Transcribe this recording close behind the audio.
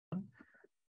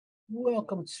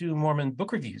Welcome to Mormon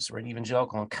Book Reviews, where an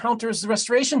evangelical encounters the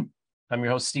restoration. I'm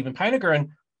your host, Stephen Peineger,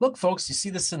 and look, folks, you see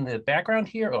this in the background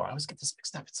here? Oh, I always get this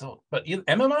mixed up. But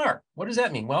MMR, what does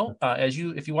that mean? Well,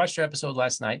 if you watched our episode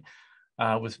last night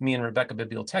with me and Rebecca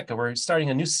Biblioteca, we're starting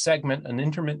a new segment, an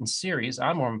intermittent series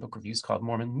on Mormon Book Reviews called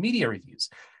Mormon Media Reviews,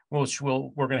 which we're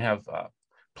going to have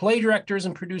play directors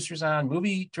and producers on,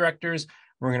 movie directors.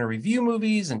 We're going to review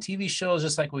movies and TV shows,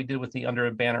 just like we did with the Under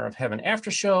a Banner of Heaven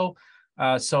after show.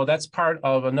 So that's part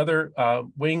of another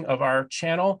wing of our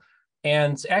channel.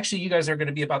 And actually, you guys are going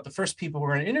to be about the first people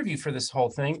we're going to interview for this whole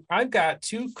thing. I've got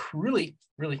two really,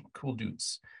 really cool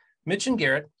dudes, Mitch and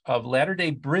Garrett of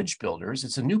Latter-day Bridge Builders.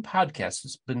 It's a new podcast.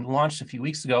 It's been launched a few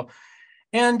weeks ago.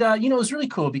 And, it was really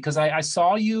cool because I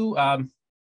saw you. I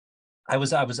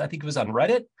think it was on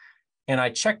Reddit, and I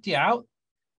checked you out.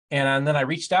 And then I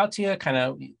reached out to you, kind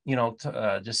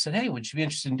of, just said, hey, would you be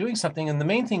interested in doing something? And the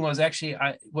main thing was actually,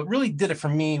 what really did it for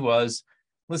me was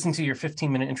listening to your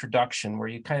 15-minute introduction where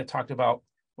you kind of talked about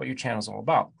what your channel is all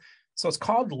about. So it's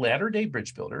called Latter-day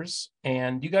Bridge Builders.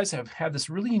 And you guys have had this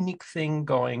really unique thing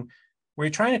going where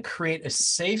you're trying to create a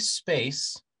safe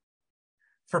space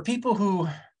for people who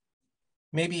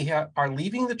maybe are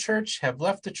leaving the church, have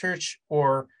left the church,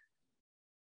 or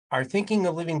are thinking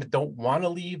of leaving but don't want to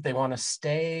leave, they want to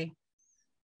stay.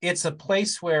 It's a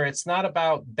place where it's not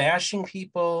about bashing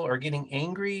people or getting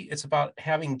angry. It's about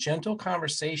having gentle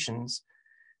conversations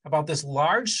about this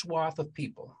large swath of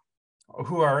people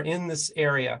who are in this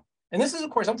area. And this is, of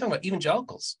course, I'm talking about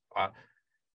evangelicals.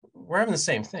 We're having the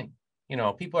same thing.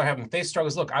 People are having faith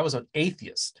struggles. Look, I was an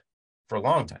atheist for a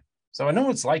long time. So I know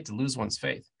what it's like to lose one's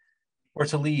faith or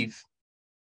to leave,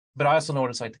 but I also know what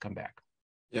it's like to come back.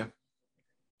 Yeah.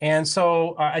 And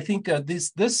so I think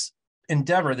this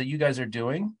endeavor that you guys are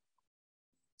doing,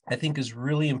 I think is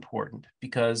really important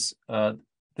because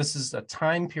this is a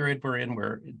time period we're in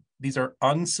where these are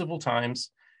uncivil times.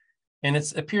 And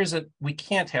it appears that we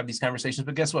can't have these conversations,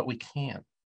 but guess what? We can.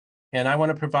 And I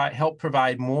want to help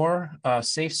provide more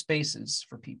safe spaces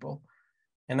for people.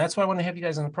 And that's why I want to have you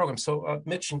guys on the program. So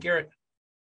Mitch and Garrett,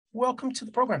 welcome to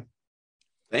the program.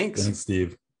 Thanks,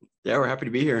 Steve. Yeah, we're happy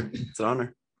to be here. It's an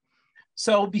honor.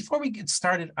 So before we get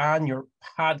started on your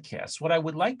podcast, what I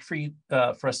would like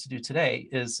for us to do today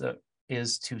is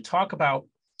to talk about,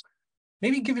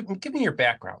 maybe give me your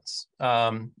backgrounds.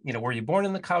 Were you born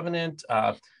in the covenant?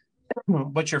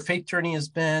 What your faith journey has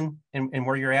been, and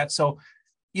where you're at. So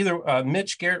either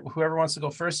Mitch, Garrett, whoever wants to go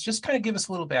first, just kind of give us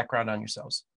a little background on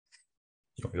yourselves.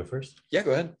 You want me to go first? Yeah,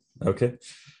 go ahead. Okay.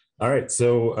 All right.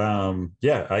 So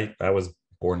I was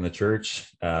born in the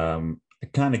church. I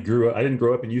kind of grew up, I didn't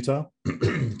grow up in Utah,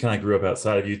 kind of grew up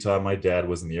outside of Utah. My dad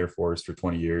was in the Air Force for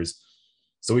 20 years.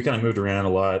 So we kind of moved around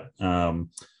a lot.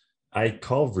 I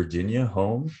call Virginia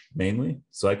home mainly.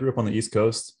 So I grew up on the East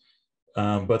Coast.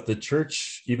 But the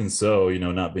church, even so,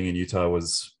 not being in Utah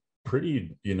was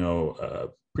pretty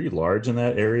large in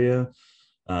that area.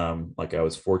 Like I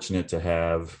was fortunate to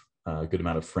have a good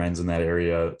amount of friends in that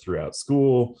area throughout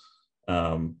school.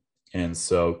 And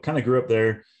so kind of grew up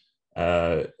there.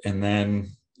 And then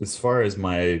as far as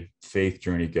my faith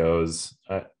journey goes,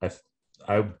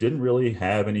 I didn't really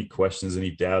have any questions,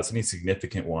 any doubts, any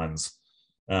significant ones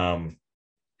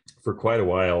for quite a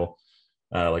while.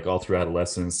 Like all through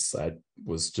adolescence, I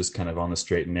was just kind of on the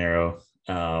straight and narrow.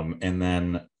 And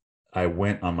then I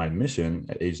went on my mission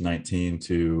at age 19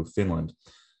 to Finland,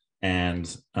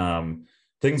 and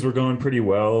things were going pretty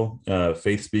well,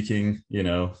 faith speaking,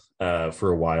 for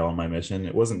a while on my mission.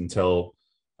 It wasn't until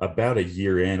about a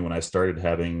year in when I started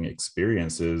having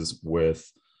experiences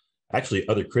with actually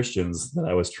other Christians that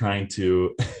I was trying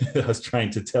to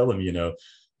tell them,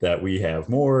 that we have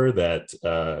more, that,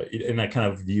 and I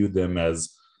kind of viewed them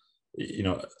as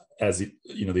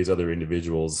these other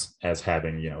individuals as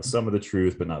having, some of the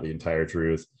truth, but not the entire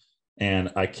truth.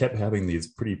 And I kept having these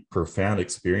pretty profound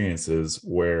experiences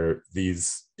where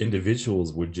these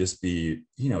individuals would just be,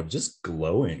 just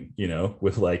glowing,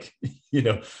 with like,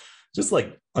 just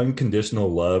like unconditional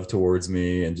love towards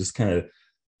me, and just kind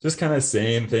of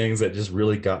saying things that just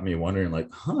really got me wondering, like,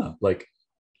 like,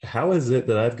 how is it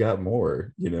that I've got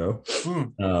more,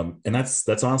 and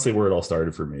that's honestly where it all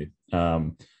started for me.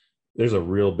 There's a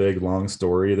real big, long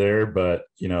story there, but,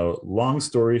 long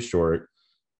story short,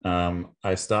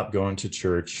 I stopped going to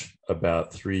church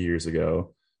about 3 years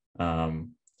ago.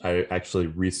 I actually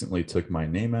recently took my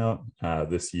name out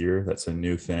this year. That's a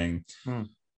new thing.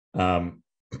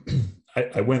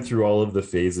 I went through all of the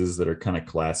phases that are kind of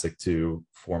classic to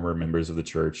former members of the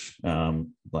church,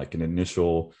 like an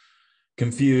initial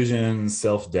confusion,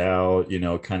 self-doubt,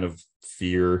 kind of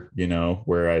fear,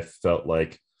 where I felt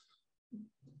like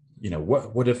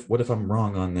what if I'm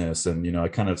wrong on this? And, I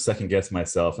kind of second guessed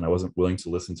myself, and I wasn't willing to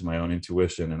listen to my own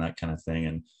intuition and that kind of thing.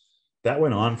 And that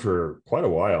went on for quite a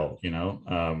while.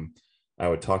 I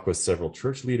would talk with several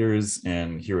church leaders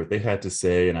and hear what they had to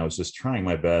say. And I was just trying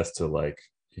my best to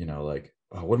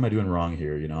oh, what am I doing wrong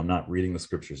here? I'm not reading the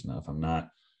scriptures enough. I'm not,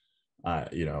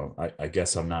 I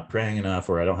guess I'm not praying enough,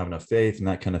 or I don't have enough faith and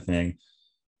that kind of thing.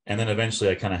 And then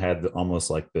eventually I kind of had almost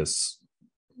like this,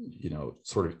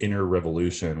 sort of inner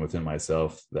revolution within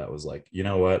myself that was like, you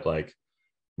know what, like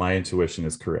my intuition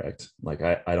is correct. Like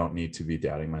I don't need to be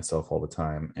doubting myself all the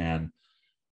time. And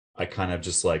I kind of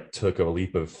just like took a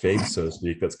leap of faith, so to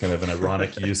speak. That's kind of an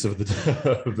ironic use of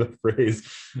the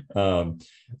phrase. And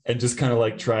just kind of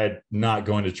like tried not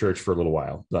going to church for a little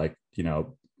while, like,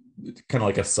 kind of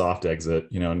like a soft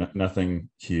exit, nothing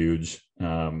huge.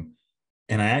 And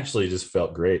I actually just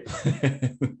felt great,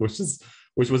 which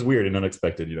was weird and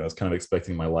unexpected. I was kind of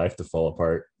expecting my life to fall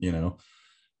apart,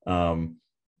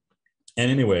 and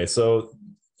anyway, so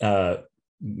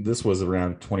this was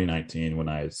around 2019 when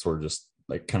I sort of just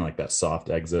like kind of like that soft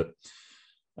exit.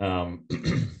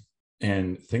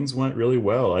 And things went really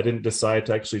well. I didn't decide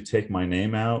to actually take my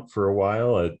name out for a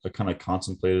while. I kind of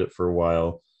contemplated it for a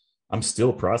while. I'm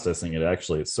still processing it,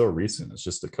 actually. It's so recent. It's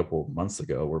just a couple of months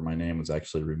ago where my name was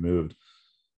actually removed.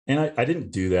 And I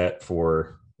didn't do that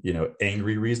for,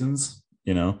 angry reasons,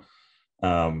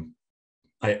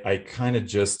 I kind of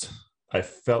just, I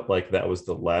felt like that was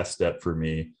the last step for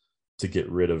me to get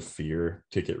rid of fear,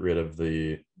 to get rid of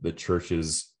the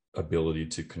church's ability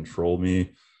to control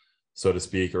me, so to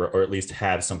speak, or at least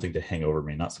have something to hang over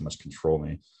me, not so much control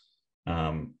me.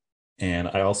 And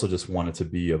I also just wanted to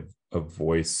be a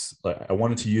voice. Like I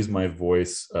wanted to use my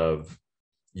voice of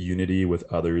unity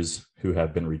with others who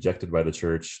have been rejected by the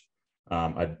church.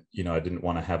 I didn't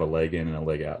want to have a leg in and a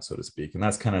leg out, so to speak. And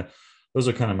those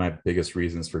are kind of my biggest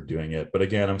reasons for doing it. But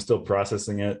again, I'm still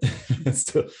processing it,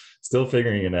 still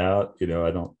figuring it out. I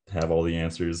don't have all the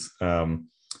answers. And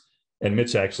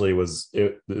Mitch actually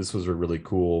this was a really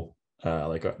cool,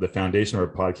 the foundation of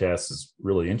our podcast is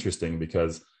really interesting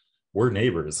because we're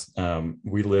neighbors.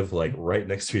 We live like right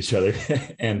next to each other.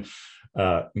 And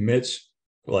Mitch,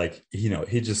 like,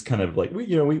 he just kind of like,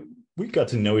 we got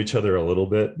to know each other a little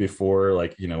bit before,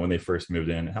 like, when they first moved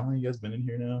in. How long have you guys been in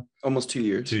here now? Almost 2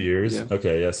 years. 2 years. Yeah.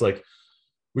 Okay. Yeah. So like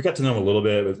we got to know him a little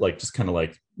bit with like, just kind of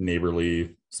like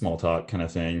neighborly small talk kind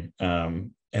of thing.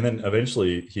 And then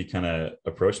eventually he kind of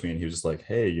approached me and he was just like,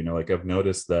 hey, like I've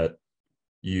noticed that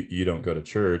you don't go to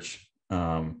church,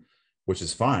 which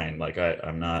is fine. Like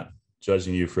I'm not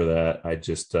judging you for that. I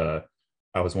just, I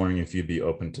was wondering if you'd be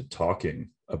open to talking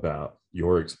about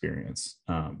your experience,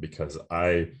 because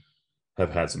I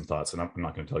have had some thoughts, and I'm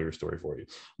not going to tell your story for you.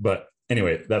 But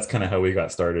anyway, that's kind of how we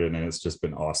got started. And it's just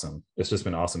been awesome. It's just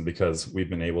been awesome because we've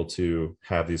been able to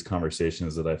have these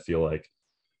conversations that I feel like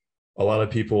a lot of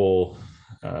people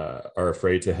are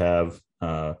afraid to have,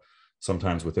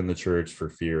 sometimes within the church for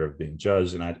fear of being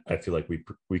judged. And I feel like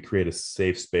we create a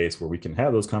safe space where we can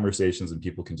have those conversations and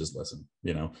people can just listen,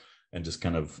 and just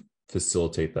kind of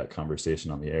facilitate that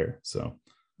conversation on the air. So,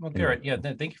 well, Garrett, yeah,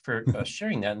 thank you for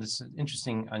sharing that. And this is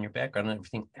interesting on your background and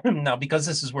everything. Now, because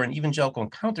this is where an evangelical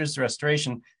encounters the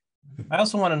restoration, I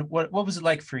also want to, what was it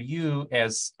like for you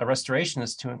as a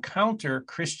restorationist to encounter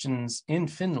Christians in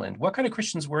Finland? What kind of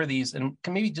Christians were these? And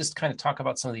can maybe just kind of talk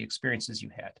about some of the experiences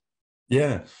you had?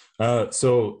 Yeah.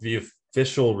 So the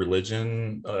official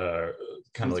religion, kind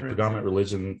of like predominant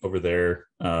religion over there,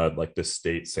 like the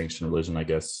state sanctioned religion, I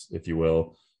guess, if you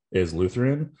will, is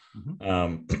Lutheran.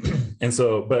 Mm-hmm. And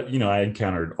so, but, I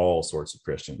encountered all sorts of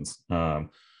Christians,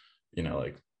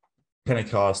 like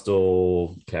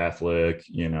Pentecostal, Catholic,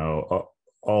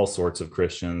 all sorts of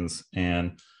Christians.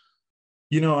 And,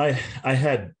 there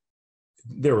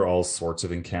were all sorts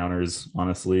of encounters,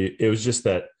 honestly. It was just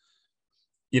that,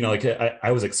 like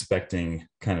I was expecting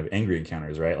kind of angry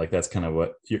encounters, right? Like that's kind of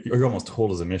what you're almost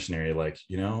told as a missionary, like,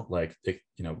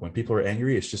 when people are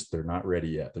angry, it's just, they're not ready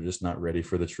yet. They're just not ready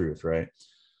for the truth. Right.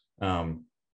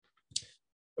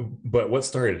 But what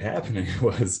started happening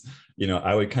was,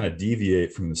 I would kind of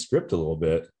deviate from the script a little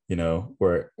bit,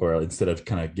 or instead of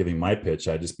kind of giving my pitch,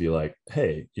 I'd just be like,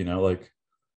 hey, like,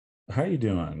 how are you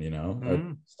doing? Mm-hmm.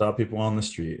 I'd stop people on the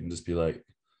street and just be like,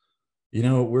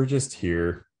 we're just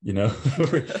here.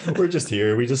 We're just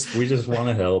here. We just want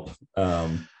to help.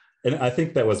 And I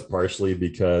think that was partially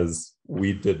because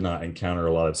we did not encounter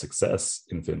a lot of success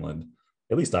in Finland.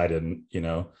 At least I didn't,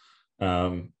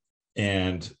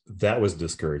 and that was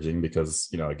discouraging because,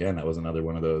 again, that was another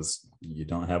one of those, you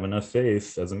don't have enough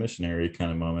faith as a missionary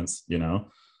kind of moments,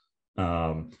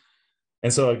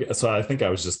 And so I think I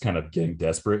was just kind of getting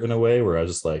desperate in a way where I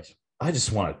was just like, I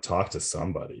just want to talk to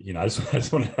somebody, I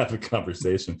just want to have a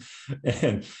conversation.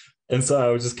 And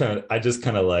so I just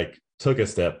kind of like took a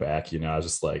step back, I was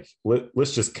just like,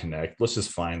 let's just connect. Let's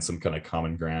just find some kind of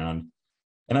common ground.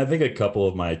 And I think a couple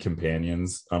of my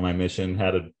companions on my mission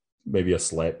had maybe a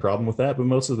slight problem with that, but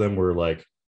most of them were like,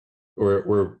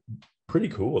 were pretty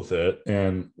cool with it.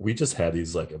 And we just had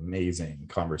these like amazing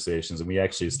conversations, and we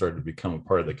actually started to become a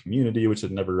part of the community, which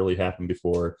had never really happened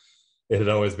before. It had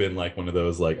always been like one of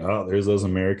those like, oh, there's those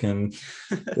American,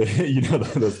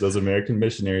 those American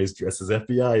missionaries dressed as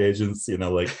FBI agents,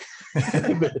 like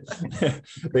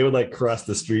they would like cross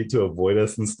the street to avoid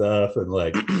us and stuff. And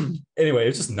like, anyway,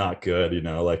 it's just not good,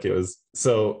 like it was.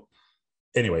 So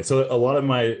anyway, so a lot of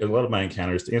my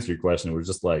encounters, to answer your question, were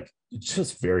just like,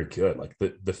 just very good. Like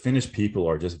the Finnish people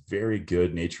are just very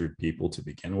good natured people to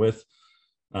begin with.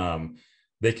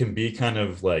 They can be kind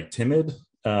of like timid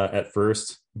at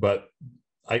first, but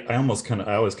I always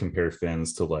compare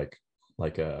Finns to like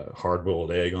a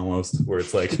hard-boiled egg almost, where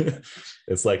it's like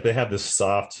it's like they have this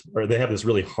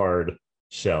really hard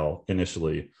shell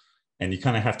initially, and you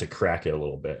kind of have to crack it a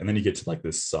little bit, and then you get to like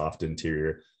this soft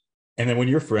interior. And then when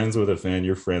you're friends with a Finn,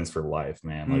 you're friends for life,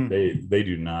 man. Like they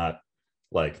do not,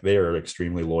 like, they are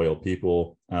extremely loyal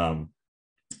people.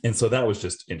 And so that was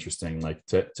just interesting, like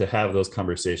to have those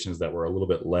conversations that were a little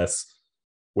bit less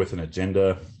with an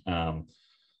agenda,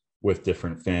 with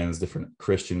different Finns, different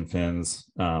Christian Finns.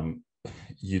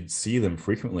 You'd see them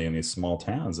frequently in these small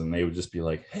towns, and they would just be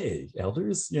like, "Hey,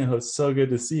 elders, it's so good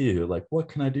to see you. Like, what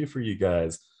can I do for you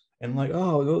guys?" And like,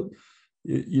 "Oh,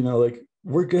 like,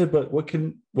 we're good, but what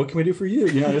can we do for you?"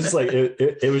 It's just like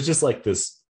it was just like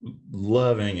this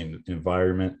loving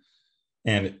environment.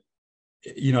 And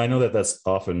I know that that's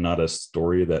often not a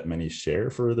story that many share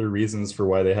for their reasons for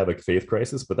why they have a faith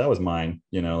crisis, but that was mine.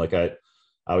 Like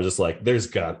I was just like,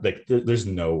 there's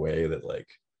no way that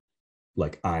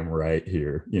like I'm right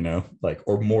here, like,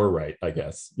 or more right, I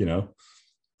guess,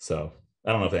 So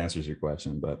I don't know if that answers your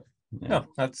question, but yeah. No,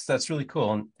 that's really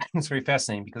cool. And it's very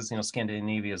fascinating because,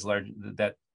 Scandinavia is large.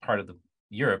 That part of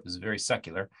Europe is very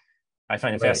secular. I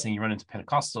find it fascinating. You run into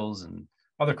Pentecostals and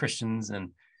other Christians, and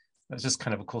that's just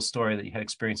kind of a cool story that you had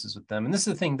experiences with them. And this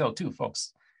is the thing though, too,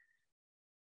 folks.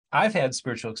 I've had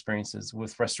spiritual experiences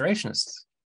with restorationists,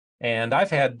 and I've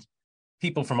had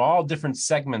people from all different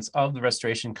segments of the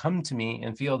restoration come to me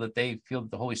and feel that the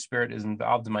Holy Spirit is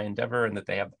involved in my endeavor, and that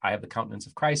I have the countenance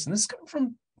of Christ. And this is coming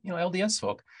from, LDS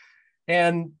folk.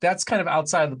 And that's kind of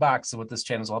outside of the box of what this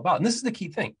channel is all about. And this is the key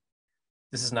thing.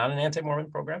 This is not an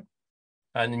anti-Mormon program.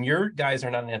 And your guys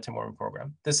are not an anti-Mormon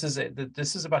program. This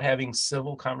is about having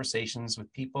civil conversations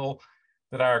with people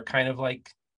that are kind of like,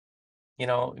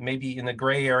 maybe in the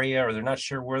gray area, or they're not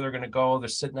sure where they're going to go. They're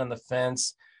sitting on the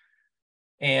fence.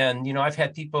 And, I've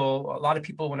had a lot of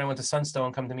people, when I went to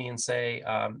Sunstone, come to me and say,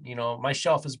 my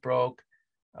shelf is broke.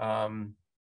 I'm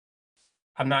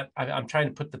trying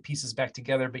to put the pieces back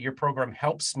together, but your program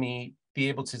helps me be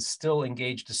able to still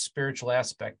engage the spiritual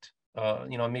aspect.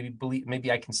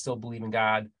 Maybe I can still believe in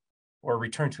God, or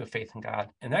return to a faith in God,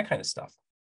 and that kind of stuff.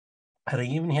 And I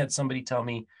even had somebody tell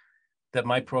me that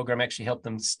my program actually helped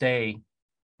them stay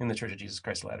in the Church of Jesus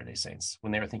Christ of Latter-day Saints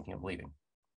when they were thinking of leaving.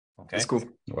 Okay, that's cool.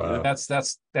 Wow.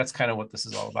 That's kind of what this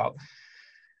is all about.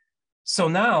 So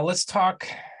now let's talk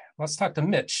to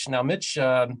Mitch. Now, Mitch,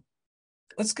 I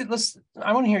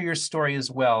want to hear your story as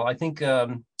well. I think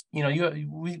you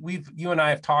and I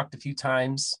have talked a few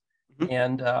times, mm-hmm.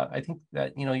 And I think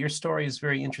that your story is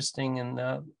very interesting,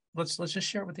 and let's just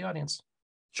share it with the audience.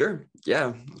 Sure.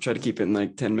 Yeah, I'll try to keep it in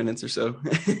like 10 minutes or so.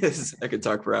 I could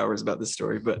talk for hours about this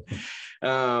story, but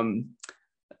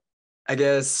I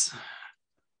guess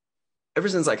ever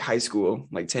since like high school,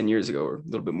 like 10 years ago or a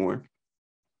little bit more,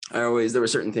 there were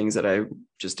certain things that I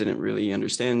just didn't really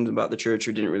understand about the church,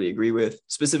 or didn't really agree with,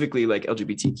 specifically like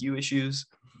LGBTQ issues.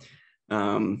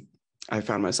 I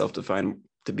found myself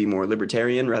to be more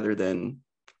libertarian rather than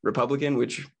Republican,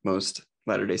 which most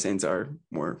Latter-day Saints are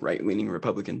more right-leaning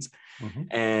Republicans. Mm-hmm.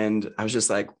 And I was just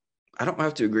like, I don't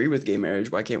have to agree with gay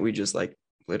marriage. Why can't we just like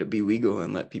let it be legal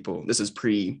and let people, this is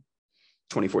pre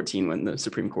 2014 when the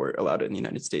Supreme Court allowed it in the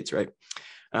United States, right?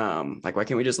 Like, why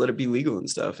can't we just let it be legal and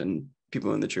stuff? And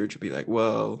people in the church would be like,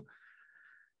 well,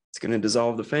 it's going to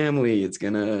dissolve the family. It's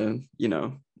going to,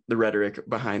 the rhetoric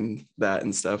behind that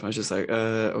and stuff. I was just like,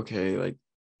 okay, like,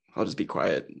 I'll just be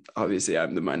quiet. Obviously,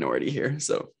 I'm the minority here.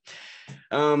 So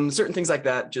certain things like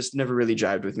that just never really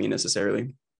jived with me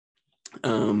necessarily.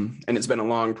 And it's been a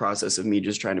long process of me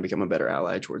just trying to become a better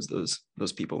ally towards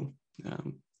those people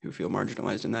who feel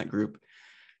marginalized in that group.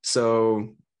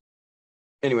 So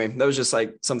anyway, that was just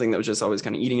like something that was just always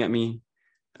kind of eating at me.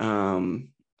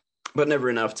 But never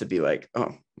enough to be like,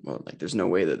 oh, well, like there's no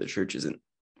way that the church isn't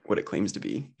what it claims to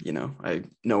be. You know, I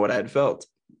know what I had felt,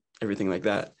 everything like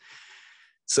that.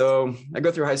 So I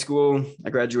go through high school, I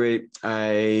graduate,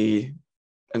 I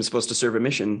am supposed to serve a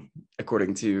mission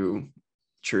according to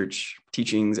church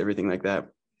teachings, everything like that.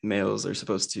 Males are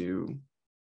supposed to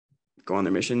go on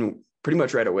their mission pretty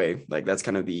much right away. Like that's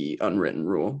kind of the unwritten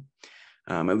rule,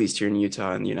 at least here in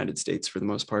Utah and the United States for the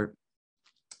most part.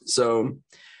 So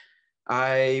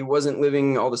I wasn't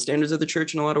living all the standards of the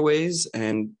church in a lot of ways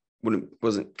and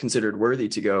wasn't considered worthy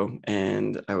to go.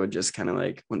 And I would just kind of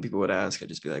like, when people would ask, I'd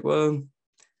just be like, well,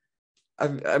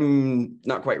 I'm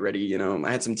not quite ready. You know,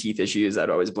 I had some teeth issues.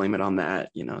 I'd always blame it on that,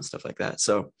 you know, stuff like that.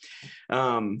 So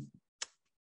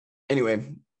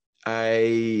anyway,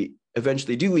 I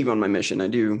eventually do leave on my mission. I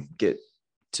do get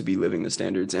to be living the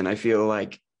standards. And I feel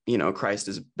like, you know, Christ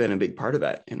has been a big part of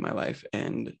that in my life.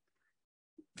 And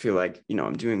feel like, you know,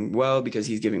 I'm doing well because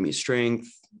he's giving me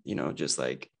strength, you know, just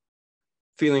like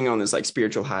feeling on this like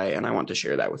spiritual high. And I want to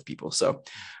share that with people. So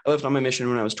I left on my mission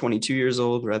when I was 22 years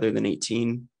old rather than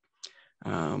 18.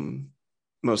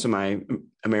 Most of my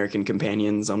American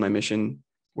companions on my mission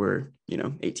were, you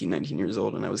know, 18, 19 years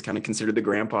old. And I was kind of considered the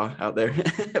grandpa out there,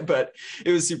 but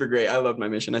it was super great. I loved my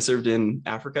mission. I served in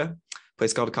Africa, a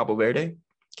place called Cabo Verde.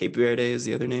 Cape Verde is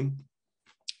the other name.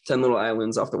 10 little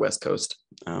islands off the West Coast.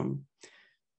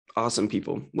 Awesome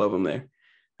people, love them there.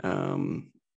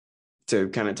 To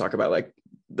kind of talk about like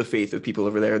the faith of people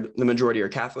over there, the majority are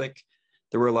Catholic.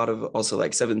 There were a lot of also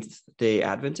like Seventh-day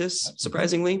Adventists,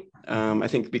 surprisingly. I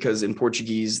think because in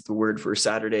Portuguese, the word for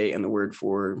Saturday and the word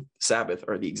for Sabbath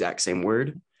are the exact same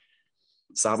word,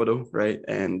 sábado, right?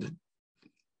 And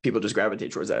people just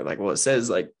gravitate towards that. Like, well, it says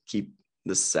like keep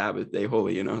the Sabbath day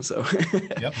holy, you know? So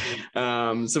Yep.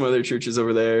 Some other churches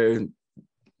over there,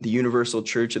 the Universal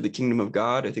Church of the Kingdom of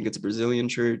God. I think it's a Brazilian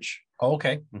church. Oh,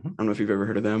 okay. I don't know if you've ever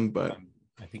heard of them, but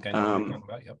I think I know what you're talking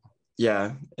about. Yep.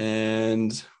 Yeah.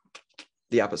 And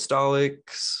the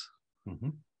Apostolics.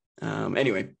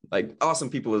 Anyway, like awesome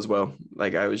people as well.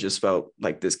 Like I was just felt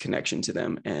like this connection to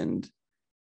them, and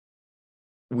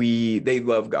they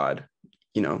love God.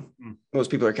 You know,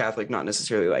 most people are Catholic, not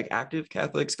necessarily like active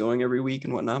Catholics going every week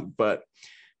and whatnot, but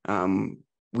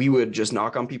we would just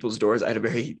knock on people's doors. I had a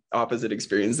very opposite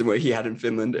experience than what he had in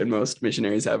Finland and most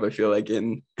missionaries have, I feel like,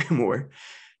 in more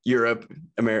Europe,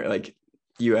 America, like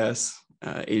US,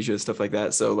 Asia, stuff like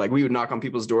that. So like we would knock on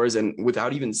people's doors and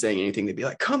without even saying anything, they'd be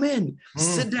like, come in,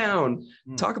 sit down,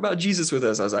 talk about Jesus with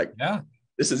us. I was like, yeah,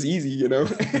 this is easy, you know?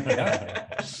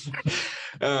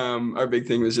 Our big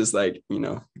thing was just like, you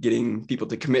know, getting people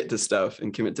to commit to stuff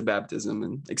and commit to baptism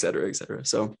and et cetera, et cetera.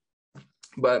 So,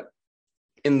 but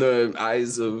in the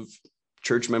eyes of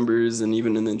church members and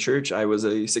even in the church, I was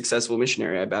a successful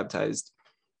missionary. I baptized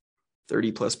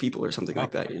 30 plus people or something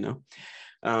like that, you know.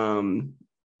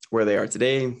 Where they are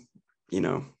today, you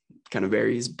know, kind of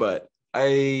varies, but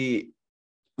I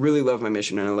really love my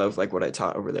mission and I love like what I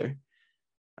taught over there.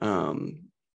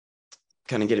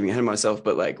 Kind of getting ahead of myself,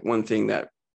 but like one thing that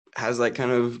has like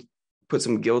kind of put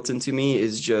some guilt into me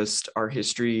is just our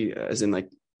history, as in like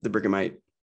the Brighamite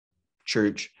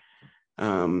church,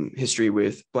 history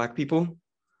with Black people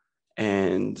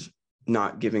and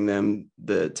not giving them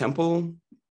the temple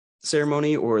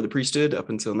ceremony or the priesthood up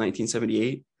until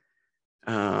 1978.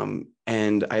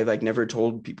 And I like never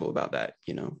told people about that,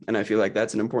 you know, and I feel like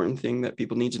that's an important thing that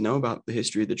people need to know about the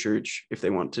history of the church if they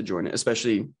want to join it,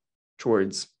 especially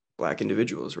towards Black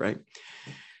individuals, right?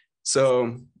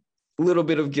 So a little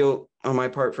bit of guilt on my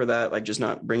part for that, like just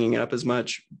not bringing it up as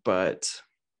much, but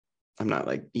I'm not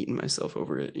like eating myself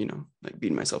over it, you know, like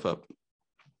beating myself up.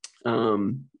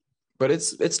 But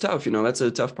it's tough, you know, that's a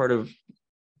tough part of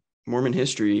Mormon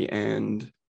history. And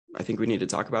I think we need to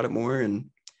talk about it more and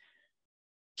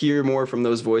hear more from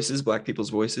those voices, Black people's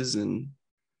voices, and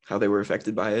how they were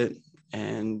affected by it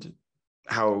and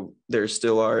how there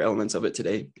still are elements of it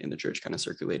today in the church kind of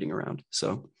circulating around.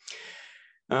 So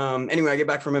anyway, I get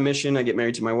back from a mission. I get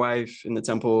married to my wife in the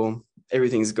temple.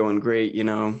 Everything's going great. You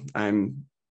know, I'm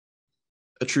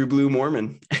a true blue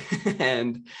Mormon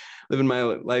and living my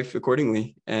life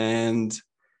accordingly. And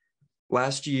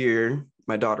last year,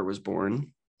 my daughter was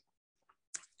born,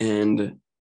 and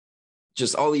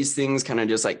just all these things kind of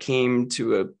just like came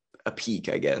to a peak,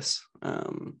 I guess.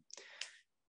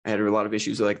 I had a lot of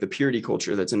issues with like the purity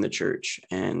culture that's in the church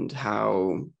and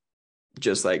how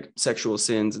just like sexual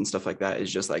sins and stuff like that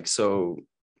is just like so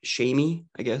shamey,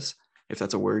 I guess, if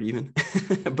that's a word even.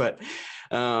 But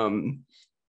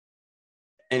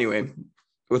anyway,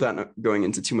 without going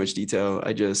into too much detail,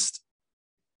 I just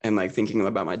and like thinking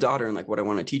about my daughter and like what I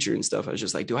want to teach her and stuff, I was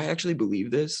just like, do I actually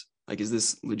believe this? Like, is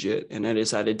this legit? And I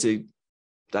decided to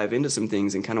dive into some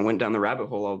things and kind of went down the rabbit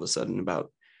hole all of a sudden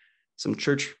about some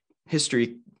church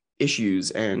history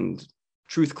issues and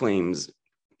truth claims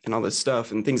and all this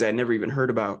stuff and things I had never even heard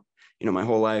about, my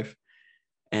whole life,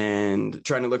 and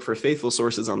trying to look for faithful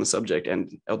sources on the subject.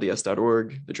 And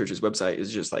LDS.org, the church's website,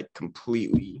 is just like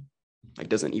completely like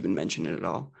doesn't even mention it at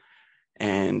all.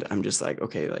 And I'm just like,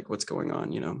 okay, like what's going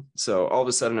on, So all of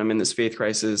a sudden I'm in this faith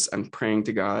crisis. I'm praying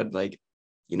to God, like,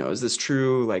 is this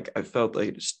true? Like, I felt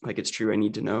like it's true. I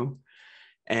need to know.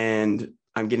 And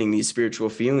I'm getting these spiritual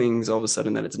feelings all of a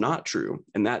sudden that it's not true.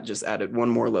 And that just added one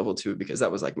more level to it, because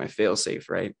that was like my fail safe,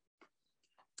 right?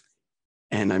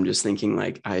 And I'm just thinking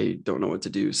like, I don't know what to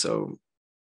do. So,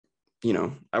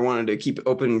 I wanted to keep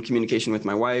open communication with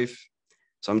my wife.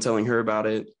 So I'm telling her about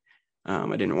it.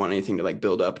 I didn't want anything to like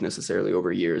build up necessarily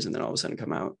over years and then all of a sudden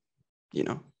come out,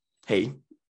 hey,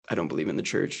 I don't believe in the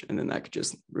church. And then that could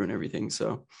just ruin everything.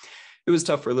 So it was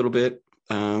tough for a little bit.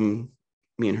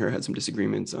 Me and her had some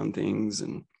disagreements on things,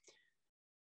 and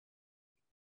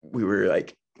we were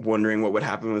like wondering what would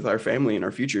happen with our family and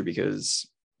our future, because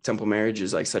temple marriage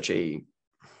is like such a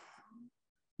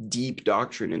deep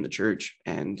doctrine in the church,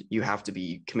 and you have to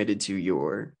be committed to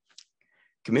your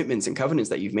commitments and covenants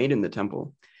that you've made in the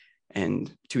temple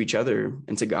and to each other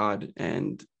and to God.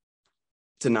 And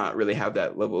to not really have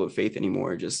that level of faith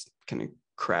anymore just kind of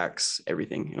cracks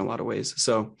everything in a lot of ways.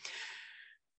 So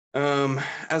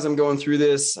as I'm going through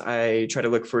this, I try to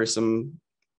look for some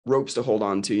ropes to hold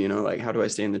on to, like, how do I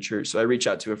stay in the church? So I reach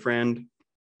out to a friend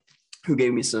who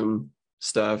gave me some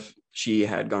stuff. She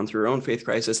had gone through her own faith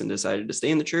crisis and decided to stay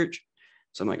in the church.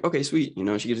 So I'm like, okay, sweet.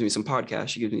 She gives me some podcasts.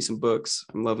 She gives me some books.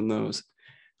 I'm loving those.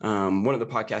 One of the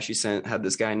podcasts she sent had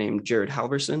this guy named Jared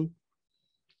Halverson,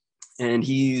 and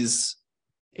he's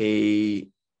a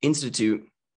institute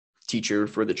teacher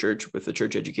for the church with the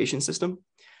church education system.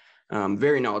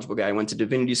 Very knowledgeable guy. Went to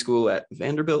divinity school at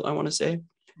Vanderbilt, I want to say.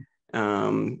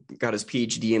 Got his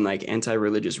PhD in like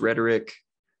anti-religious rhetoric,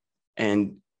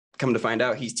 and come to find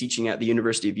out he's teaching at the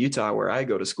University of Utah, where I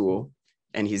go to school,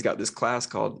 and he's got this class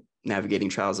called Navigating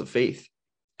Trials of Faith.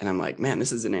 And I'm like, man,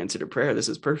 this is an answer to prayer. This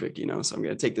is perfect, so I'm going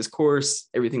to take this course.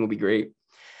 Everything will be great.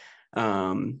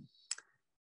 And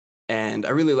I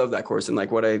really love that course, and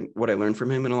like what I learned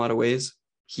from him in a lot of ways.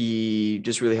 He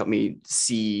just really helped me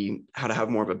see how to have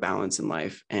more of a balance in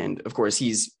life. And of course,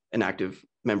 he's an active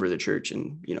member of the church,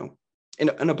 and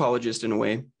an apologist in a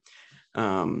way,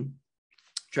 trying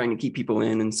to keep people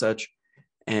in and such.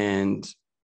 And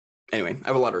anyway, I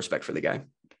have a lot of respect for the guy.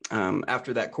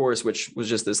 After that course, which was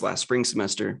just this last spring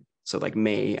semester, so like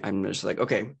May, I'm just like,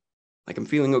 okay, like I'm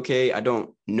feeling okay. I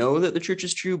don't know that the church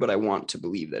is true, but I want to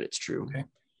believe that it's true. Okay.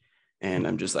 And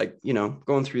I'm just like,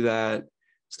 going through that,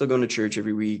 still going to church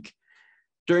every week.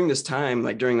 During this time,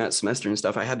 like during that semester and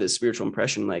stuff, I had this spiritual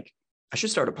impression, like I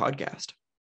should start a podcast,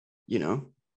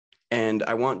 and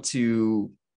I want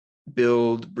to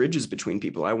build bridges between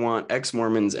people. I want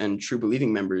ex-Mormons and true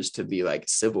believing members to be like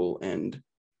civil and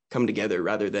come together,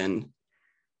 rather than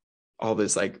all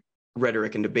this like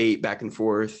rhetoric and debate back and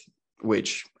forth,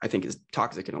 which I think is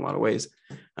toxic in a lot of ways.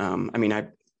 I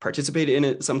participate in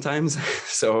it sometimes,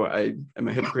 so I am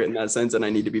a hypocrite in that sense, and I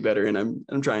need to be better. And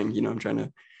I'm trying, I'm trying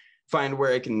to find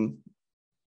where I can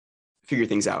figure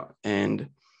things out. And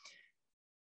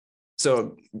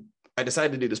so I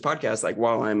decided to do this podcast, like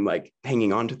while I'm like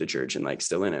hanging on to the church and like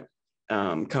still in it.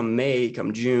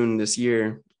 Come June this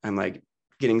year, I'm like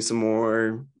getting some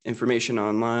more information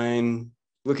online,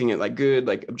 looking at like good,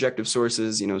 like objective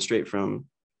sources, straight from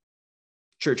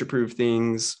church approved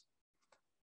things.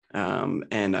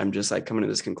 And I'm just like coming to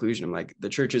this conclusion. I'm like, the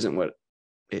church isn't what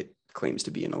it claims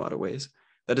to be in a lot of ways.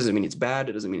 That doesn't mean it's bad.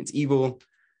 It doesn't mean it's evil.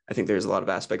 I think there's a lot of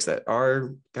aspects that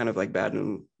are kind of like bad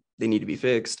and they need to be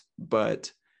fixed.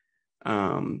 But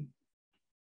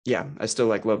yeah, I still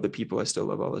like love the people. I still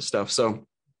love all this stuff. So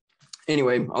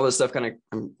anyway, all this stuff I'm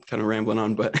kind of rambling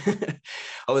on, but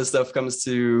all this stuff comes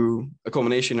to a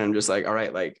culmination. And I'm just like, all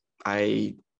right, like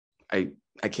I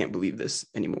can't believe this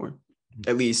anymore,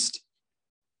 at least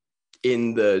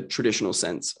in the traditional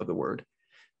sense of the word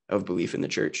of belief in the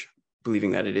church,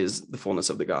 believing that it is the fullness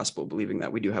of the gospel, believing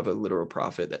that we do have a literal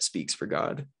prophet that speaks for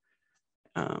God.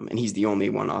 And he's the only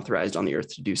one authorized on the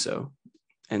earth to do so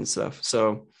and stuff.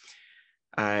 So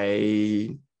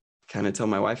I kind of tell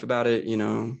my wife about it,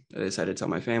 I decided to tell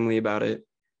my family about it.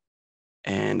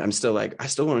 And I'm still like, I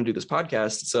still want to do this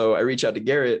podcast. So I reached out to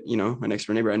Garrett, my next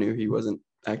door neighbor. I knew he wasn't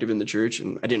active in the church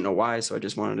and I didn't know why. So I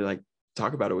just wanted to like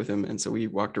talk about it with him. And so we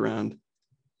walked around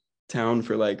town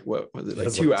for like, what was it, like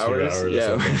That's 2 like 2 hours? hours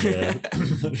Yeah. or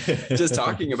something, yeah. Just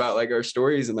talking about like our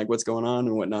stories and like what's going on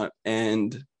and whatnot.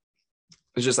 And it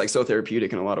was just like so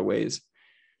therapeutic in a lot of ways.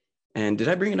 And did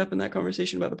I bring it up in that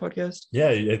conversation about the podcast? Yeah,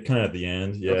 it kind of at the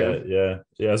end. Yeah, Okay. yeah.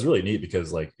 It was really neat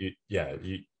because like,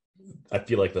 I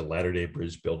feel like the Latter-day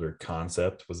Bridge Builder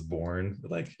concept was born,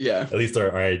 like, Yeah. at least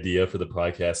our idea for the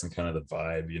podcast and kind of the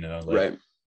vibe, like, Right.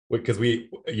 because we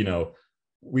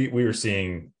were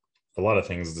seeing a lot of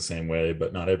things the same way,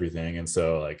 but not everything. And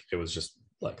so like, it was just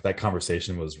like that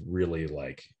conversation was really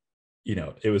like,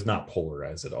 it was not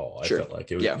polarized at all. Sure. I felt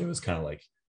like it was kind of like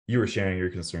you were sharing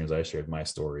your concerns, I shared my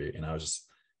story, and I was just,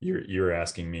 you were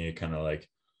asking me kind of like,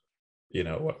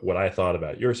 what I thought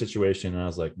about your situation, and I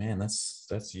was like, man, that's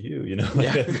you,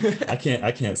 Yeah.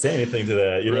 I can't say anything to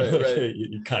that, Right.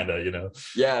 you kind of,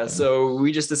 Yeah. So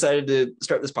we just decided to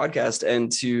start this podcast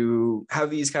and to have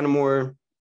these kind of more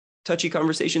touchy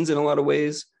conversations in a lot of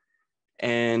ways.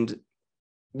 And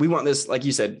we want this, like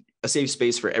you said, a safe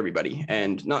space for everybody.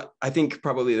 And I think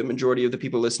probably the majority of the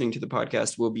people listening to the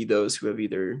podcast will be those who have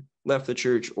either left the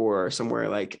church or are somewhere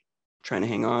like trying to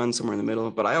hang on somewhere in the middle.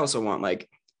 But I also want like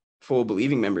full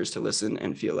believing members to listen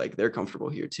and feel like they're comfortable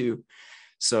here too.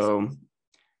 So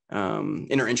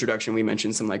in our introduction, we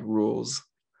mentioned some like rules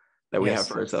that we have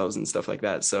for ourselves and stuff like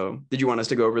that. So did you want us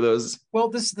to go over those? Well,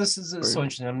 this is so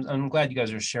interesting. I'm glad you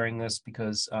guys are sharing this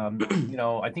because,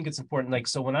 I think it's important. Like,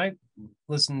 so when I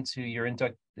listened to your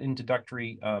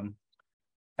introductory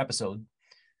episode,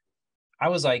 I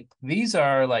was like, these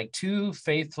are like two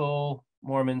faithful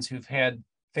Mormons who've had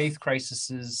faith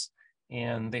crises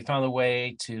and they found a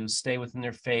way to stay within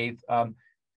their faith.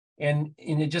 And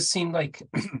it just seemed like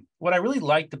what I really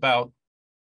liked about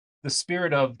the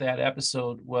spirit of that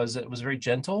episode was it was very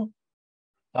gentle.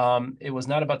 It was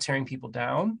not about tearing people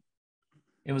down.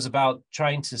 It was about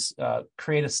trying to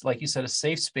create like you said, a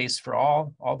safe space for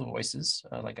all the voices,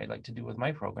 like I like to do with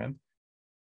my program.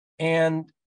 And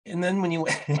then when you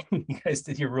guys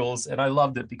did your rules, and I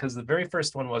loved it because the very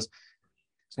first one was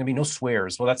there's going to be no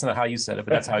swears. Well, that's not how you said it,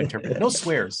 but that's how I interpret it. No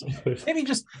swears. Maybe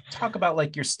just talk about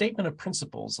like your statement of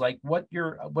principles, like what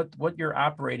you're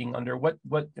operating under, what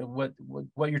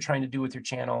you're trying to do with your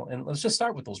channel. And let's just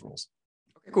start with those rules.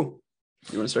 Okay, cool.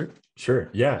 You want to start? Sure.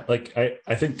 Yeah. Like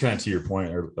I think kind of to your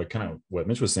point, or like kind of what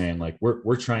Mitch was saying, like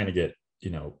we're trying to get,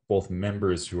 both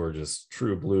members who are just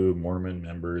true blue Mormon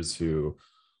members who,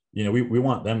 we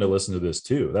want them to listen to this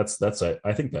too.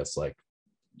 I think that's like,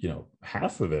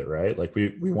 half of it, right? Like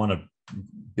we want to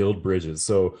build bridges.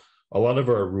 So a lot of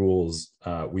our rules,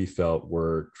 we felt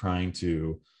were trying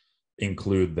to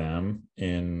include them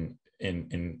in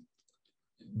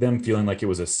them feeling like it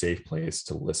was a safe place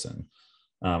to listen.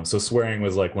 So swearing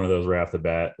was like one of those right off the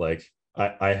bat, like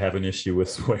I have an issue with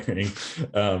swearing.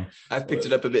 I've picked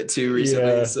it up a bit too recently.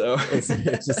 Yeah, so it's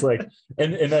just like,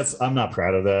 and I'm not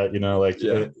proud of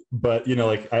that, but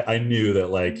like I knew that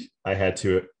like I had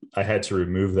to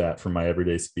remove that from my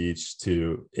everyday speech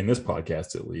to, in this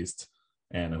podcast at least,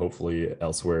 and hopefully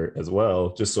elsewhere as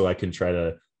well, just so I can try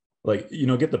to like,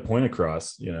 get the point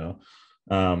across,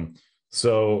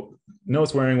 so no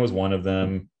swearing was one of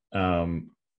them.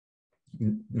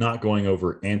 Not going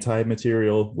over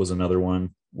anti-material was another one.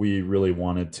 We really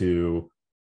wanted to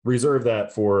reserve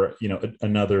that for,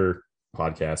 another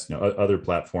podcast, other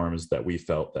platforms that we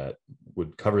felt that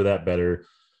would cover that better.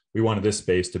 We wanted this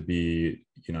space to be,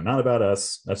 not about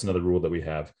us. That's another rule that we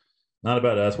have. Not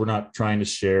about us. We're not trying to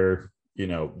share,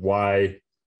 why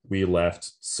we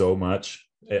left so much,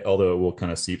 although it will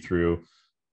kind of seep through.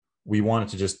 We wanted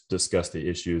to just discuss the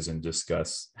issues and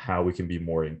discuss how we can be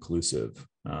more inclusive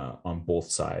on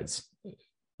both sides.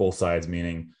 Both sides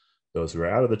meaning those who are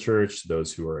out of the church,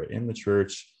 those who are in the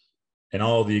church, and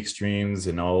all the extremes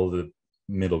and all the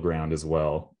middle ground as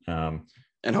well.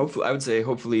 And hopefully, I would say,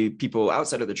 hopefully people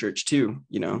outside of the church too,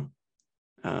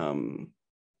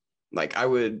 like I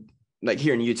would, like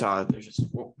here in Utah,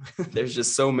 there's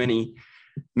just so many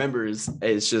members.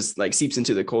 It's just like seeps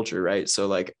into the culture, right? So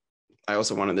like, I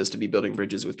also wanted this to be building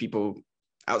bridges with people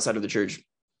outside of the church,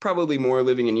 probably more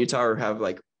living in Utah or have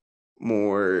like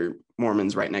more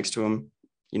Mormons right next to them.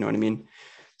 You know what I mean?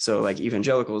 So like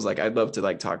evangelicals, like I'd love to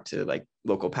like talk to like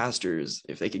local pastors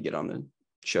if they could get on the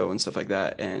show and stuff like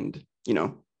that. And,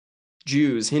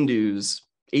 Jews, Hindus,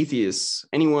 atheists,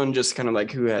 anyone just kind of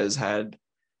like who has had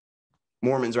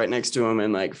Mormons right next to them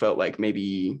and like felt like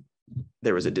maybe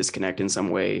there was a disconnect in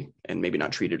some way and maybe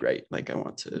not treated right. Like I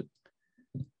want to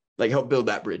like help build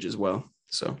that bridge as well.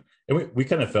 So, and we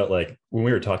kind of felt like when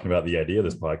we were talking about the idea of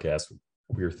this podcast,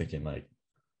 we were thinking like,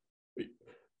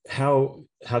 how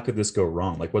could this go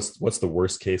wrong? Like, what's the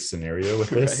worst case scenario with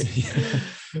this?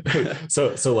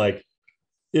 So like,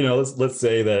 let's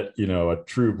say that, a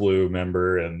true blue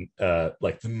member and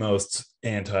like the most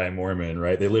anti-Mormon,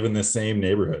 right? They live in the same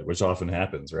neighborhood, which often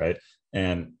happens, right?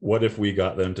 And what if we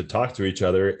got them to talk to each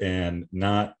other and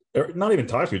not even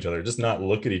talk to each other, just not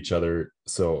look at each other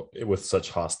with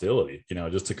such hostility,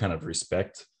 just to kind of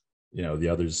respect, the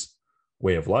other's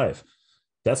way of life.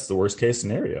 That's the worst case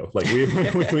scenario. Like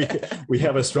we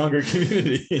have a stronger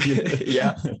community.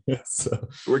 Yeah. So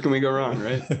where can we go wrong,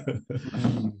 right?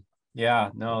 Yeah,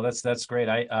 no, that's great.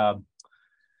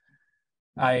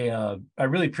 I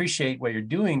really appreciate what you're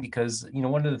doing, because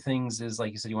one of the things is,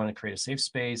 like you said, you want to create a safe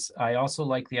space. I also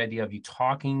like the idea of you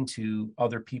talking to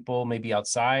other people, maybe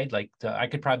outside. Like I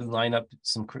could probably line up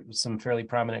some fairly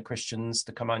prominent Christians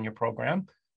to come on your program,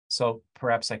 so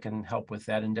perhaps I can help with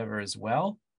that endeavor as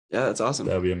well. Yeah, that's awesome.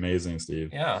 That'd be amazing, Steve.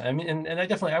 Yeah, I mean, and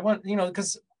I want,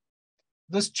 because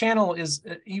this channel is,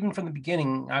 even from the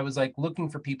beginning, I was like looking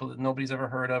for people that nobody's ever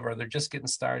heard of, or they're just getting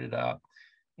started up.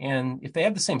 And if they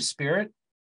have the same spirit,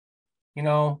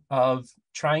 of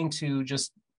trying to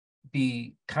just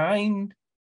be kind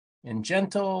and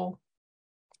gentle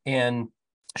and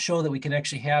show that we can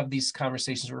actually have these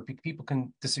conversations where people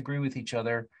can disagree with each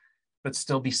other, but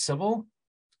still be civil.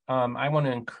 I want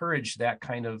to encourage that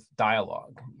kind of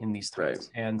dialogue in these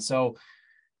times. Right. And so,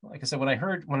 like I said, when I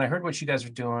heard what you guys are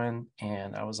doing,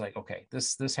 and I was like, okay,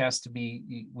 this has to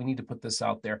be, we need to put this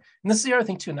out there. And this is the other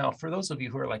thing too. Now, for those of you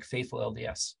who are like faithful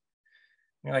LDS,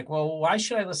 you're like, well, why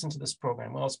should I listen to this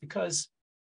program? Well, it's because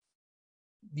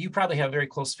you probably have very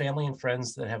close family and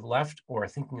friends that have left or are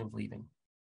thinking of leaving.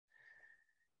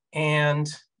 And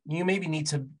you maybe need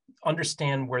to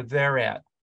understand where they're at.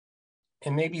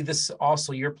 And maybe this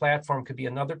also, your platform could be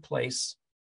another place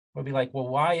where be like, well,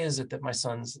 why is it that my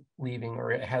son's leaving,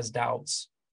 or it has doubts,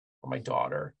 or my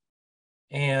daughter?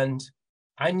 And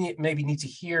I maybe need to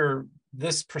hear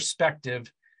this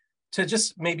perspective to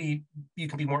just, maybe you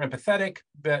can be more empathetic,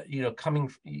 but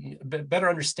better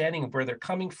understanding of where they're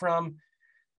coming from.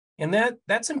 And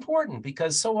that's important,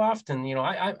 because so often,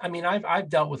 I've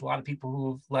dealt with a lot of people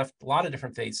who've left a lot of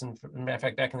different faiths. And as a matter of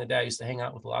fact, back in the day, I used to hang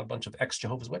out with a bunch of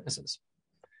ex-Jehovah's Witnesses,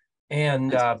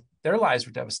 and their lives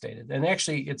were devastated. And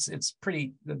actually,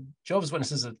 the Jehovah's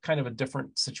Witnesses is kind of a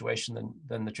different situation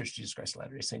than the Church of Jesus Christ of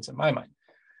Latter-day Saints in my mind.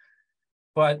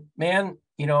 But man,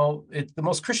 the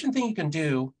most Christian thing you can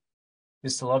do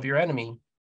is to love your enemy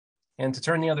and to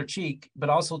turn the other cheek, but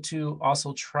also to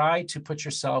try to put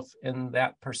yourself in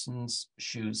that person's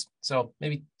shoes. So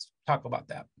maybe talk about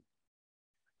that.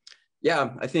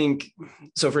 Yeah, I think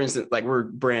so. For instance, like, we're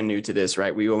brand new to this,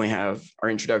 right? We only have our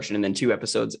introduction and then 2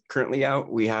 episodes currently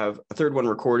out. We have a 3rd one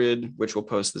recorded, which we'll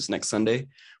post this next Sunday,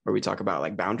 where we talk about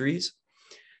like boundaries.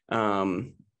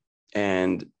 And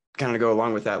kind of go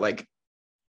along with that, like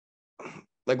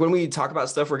when we talk about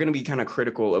stuff, we're going to be kind of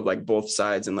critical of like both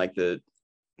sides, and like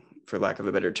for lack of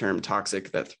a better term,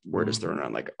 toxic, that word is thrown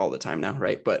around like all the time now,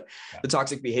 right? But the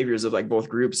toxic behaviors of like both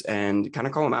groups, and kind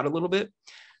of call them out a little bit.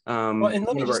 Well, and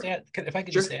let me just add, if I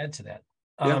could just add to that.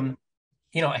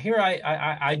 Here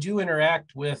I do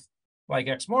interact with like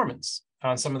ex-Mormons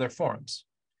on some of their forums.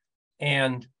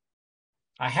 And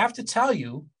I have to tell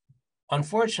you,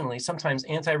 unfortunately, sometimes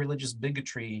anti-religious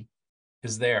bigotry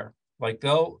is there. Like,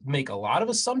 they'll make a lot of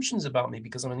assumptions about me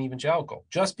because I'm an evangelical,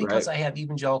 just because I have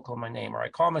evangelical in my name, or I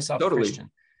call myself a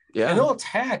Christian. Yeah. And they'll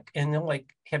attack, and they're like,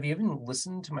 have you even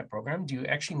listened to my program? Do you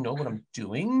actually know what I'm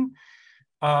doing?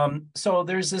 So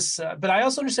there's this, but I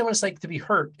also understand what it's like to be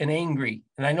hurt and angry.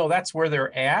 And I know that's where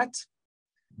they're at,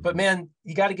 but man,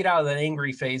 you got to get out of that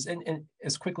angry phase and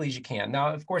as quickly as you can.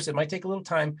 Now, of course, it might take a little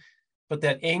time, but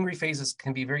that angry phases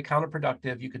can be very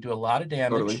counterproductive. You could do a lot of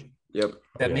damage. Totally. Yep.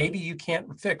 That maybe you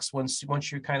can't fix once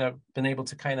you've kind of been able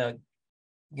to kind of,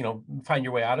 find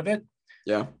your way out of it.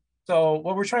 Yeah. So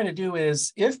what we're trying to do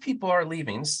is, if people are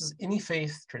leaving, this is any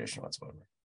faith tradition whatsoever.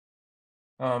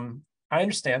 I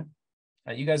understand.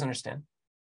 You guys understand,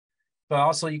 but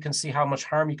also you can see how much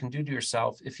harm you can do to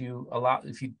yourself if you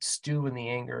stew in the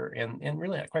anger and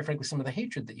really, quite frankly, some of the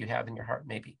hatred that you have in your heart,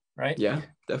 maybe, right? Yeah,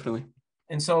 definitely.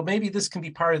 And so maybe this can be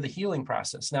part of the healing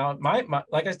process. Now,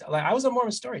 I was on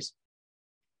Mormon Stories,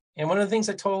 and one of the things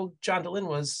I told John DeLynn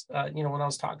was, when I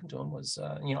was talking to him was,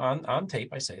 on tape,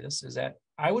 I say this, is that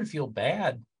I would feel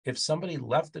bad if somebody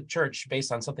left the church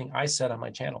based on something I said on my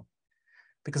channel,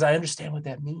 because I understand what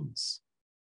that means.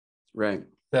 Right.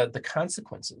 The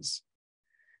consequences,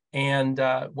 and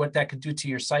what that could do to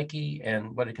your psyche,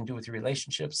 and what it can do with your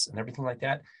relationships and everything like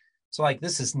that. So like,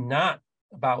 this is not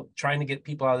about trying to get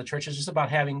people out of the church. It's just about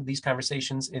having these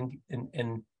conversations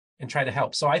and try to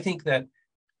help. So I think that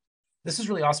this is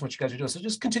really awesome what you guys are doing. So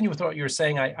just continue with what you were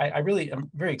saying. I really am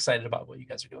very excited about what you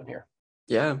guys are doing here.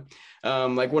 Yeah.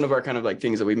 Like one of our kind of like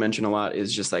things that we mention a lot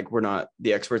is just like, we're not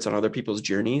the experts on other people's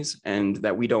journeys, and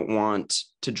that we don't want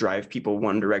to drive people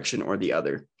one direction or the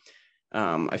other.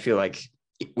 I feel like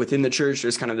within the church,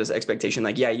 there's kind of this expectation,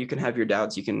 like, yeah, you can have your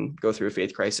doubts, you can go through a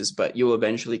faith crisis, but you'll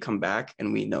eventually come back.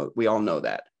 And we all know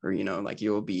that, or, like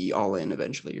you'll be all in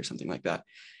eventually or something like that.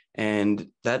 And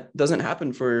that doesn't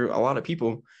happen for a lot of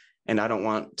people. And I don't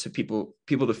want people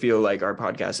to feel like our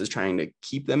podcast is trying to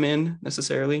keep them in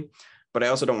necessarily. But I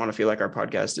also don't want to feel like our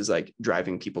podcast is like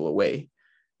driving people away.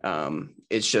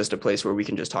 It's just a place where we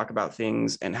can just talk about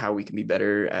things and how we can be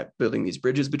better at building these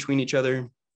bridges between each other.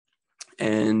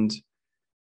 And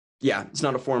yeah, it's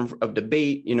not a form of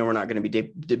debate. We're not going to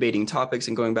be debating topics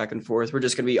and going back and forth. We're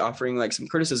just going to be offering like some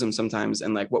criticism sometimes,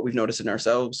 and like what we've noticed in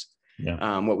ourselves,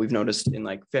 what we've noticed in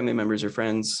like family members or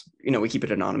friends. We keep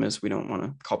it anonymous. We don't want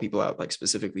to call people out like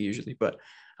specifically usually, but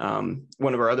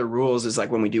one of our other rules is like,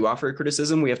 when we do offer a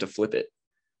criticism, we have to flip it.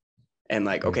 And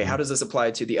like, okay, how does this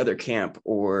apply to the other camp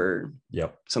or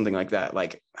something like that?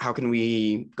 Like, how can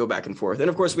we go back and forth? And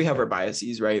of course we have our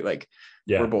biases, right? Like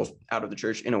we're both out of the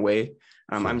church in a way.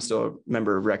 Sure. I'm still a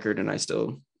member of Record, and I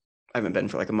haven't been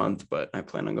for like a month, but I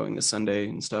plan on going this Sunday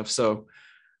and stuff. So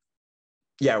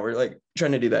yeah, we're like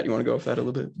trying to do that. You want to go with that a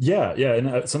little bit? Yeah.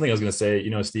 And something I was going to say,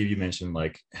 Steve, you mentioned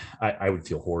like, I would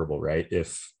feel horrible, right,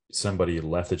 if somebody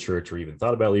left the church or even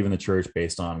thought about leaving the church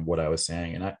based on what I was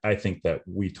saying. And I think that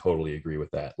we totally agree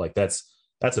with that. Like that's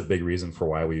a big reason for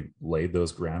why we laid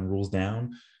those ground rules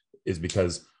down, is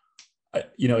because,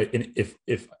 if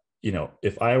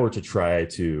I were to try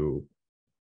to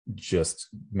just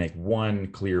make one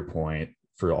clear point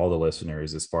for all the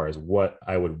listeners as far as what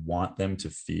I would want them to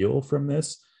feel from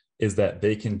this, is that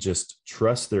they can just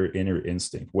trust their inner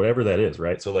instinct, whatever that is,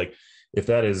 right? So like, if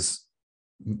that is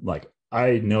like,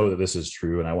 I know that this is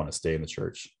true and I want to stay in the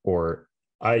church, or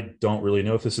I don't really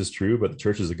know if this is true, but the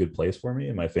church is a good place for me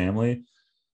and my family,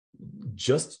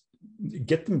 just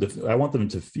get them to, I want them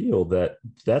to feel that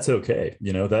that's okay.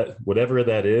 That whatever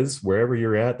that is, wherever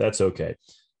you're at, that's okay.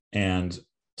 And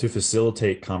to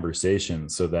facilitate conversation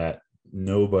so that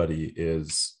nobody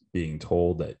is being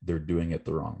told that they're doing it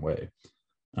the wrong way.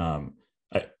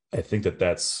 I think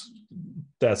that's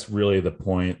really the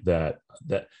point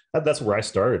that's where I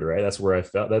started, right? That's where I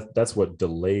felt that's what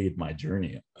delayed my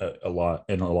journey a lot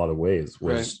in a lot of ways,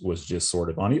 was just sort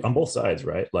of on both sides,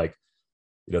 right? Like,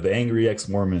 the angry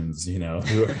ex-Mormons,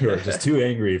 who are just too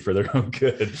angry for their own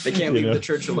good. They can't leave the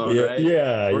church alone, right?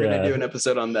 Yeah. We're going to do an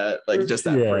episode on that, like just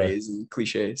that phrase and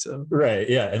cliche. So right.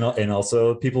 Yeah. And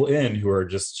also people who are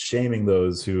just shaming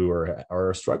those who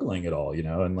are struggling at all,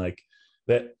 and like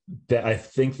that I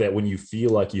think that when you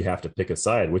feel like you have to pick a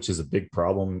side, which is a big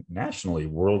problem nationally,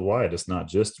 worldwide, it's not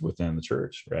just within the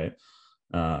church, right?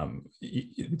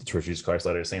 The Church of Jesus Christ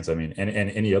Latter-day Saints, I mean, and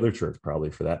any other church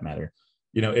probably for that matter,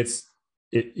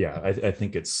 I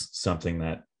think it's something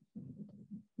that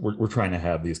we're trying to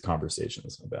have these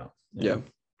conversations about. Yeah.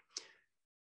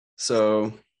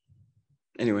 So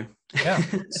anyway. Yeah.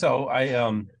 So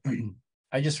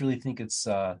I just really think it's,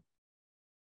 I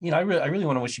really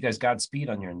want to wish you guys Godspeed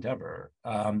on your endeavor.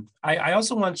 I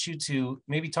also want you to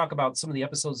maybe talk about some of the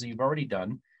episodes that you've already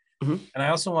done. Mm-hmm. And I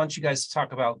also want you guys to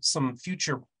talk about some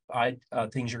future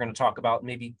things you're going to talk about,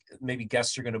 maybe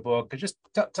guests you're going to book. Just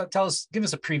tell us, give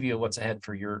us a preview of what's ahead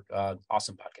for your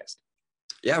awesome podcast.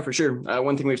 Yeah, for sure.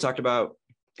 One thing we've talked about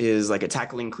is like a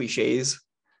tackling cliches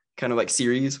kind of like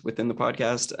series within the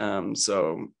podcast.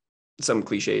 So some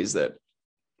cliches that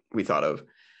we thought of,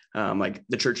 like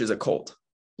the church is a cult,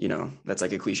 that's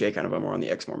like a cliche, kind of more on the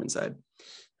ex-Mormon side.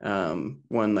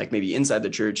 One like maybe inside the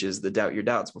church is the doubt your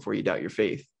doubts before you doubt your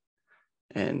faith.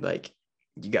 And like,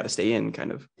 you got to stay in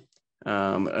kind of.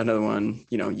 Another one,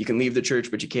 you can leave the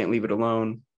church, but you can't leave it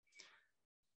alone.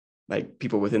 Like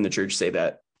people within the church say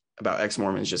that about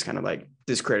ex-Mormons, just kind of like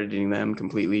discrediting them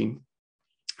completely.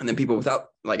 And then people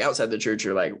outside the church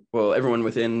are like, well, everyone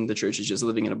within the church is just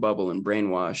living in a bubble and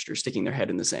brainwashed or sticking their head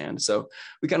in the sand. So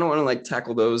we kind of want to like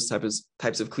tackle those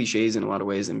types of cliches in a lot of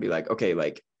ways and be like, okay,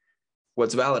 like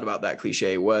what's valid about that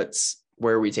cliche? Where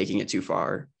are we taking it too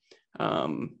far?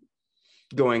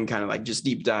 Going kind of like just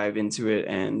deep dive into it,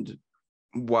 and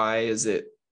why is it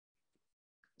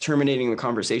terminating the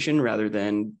conversation rather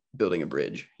than building a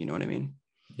bridge? You know what I mean?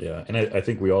 Yeah. And I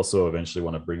think we also eventually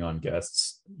want to bring on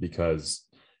guests, because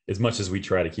as much as we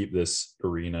try to keep this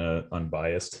arena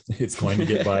unbiased, it's going to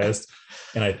get biased.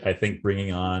 And I think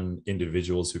bringing on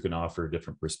individuals who can offer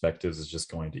different perspectives is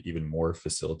just going to even more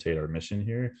facilitate our mission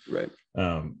here. Right.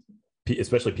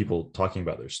 Especially people talking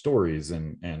about their stories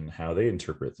and how they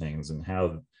interpret things and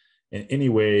how in any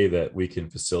way that we can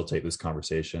facilitate this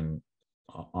conversation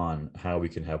on how we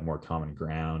can have more common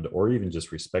ground, or even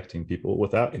just respecting people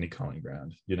without any common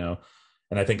ground,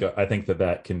 and I think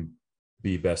that can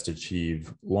be best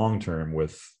achieved long term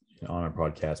with, on our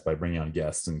podcast, by bringing on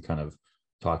guests and kind of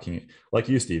talking like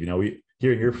you, Steve. We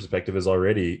hearing your perspective is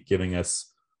already giving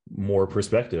us more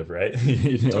perspective, right?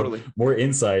 Totally. More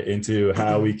insight into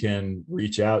how we can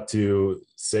reach out to,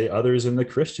 say, others in the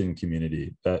Christian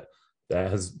community that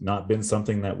has not been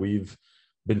something that we've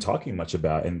been talking much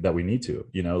about, and that we need to,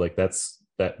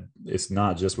 that it's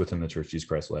not just within the Church of Jesus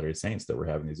Christ of Latter-day Saints that we're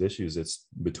having these issues. It's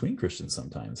between Christians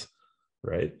sometimes,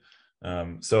 right?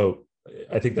 So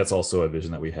I think that's also a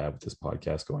vision that we have with this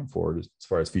podcast going forward as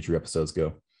far as future episodes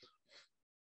go.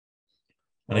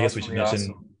 And I guess we should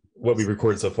mention what we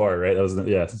recorded so far, right? That was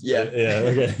okay.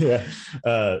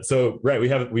 So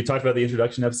we talked about the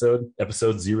introduction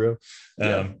episode 0.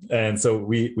 And so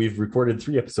we've recorded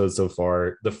 3 episodes so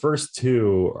far. The first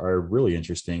 2 are really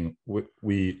interesting.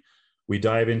 We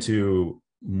dive into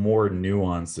more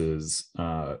nuances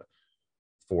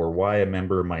for why a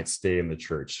member might stay in the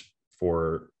church,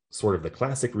 for sort of the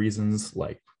classic reasons,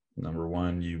 like, number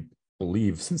 1, you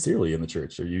believe sincerely in the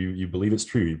church, or you believe it's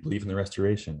true, you believe in the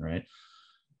restoration, right?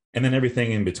 And then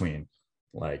everything in between,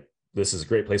 like, this is a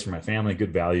great place for my family,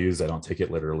 good values, I don't take it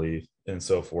literally, and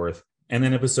so forth. And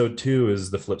then episode 2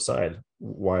 is the flip side.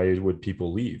 Why would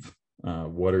people leave?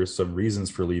 What are some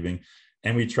reasons for leaving?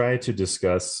 And we try to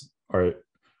discuss, are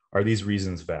these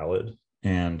reasons valid?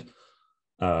 And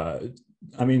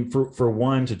for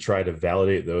one, to try to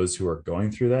validate those who are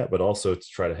going through that, but also to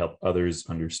try to help others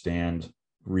understand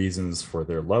reasons for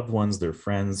their loved ones, their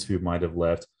friends who might have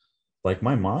left. Like,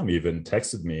 my mom even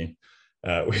texted me.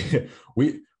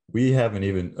 We haven't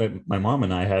even, my mom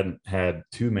and I hadn't had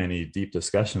too many deep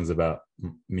discussions about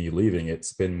me leaving.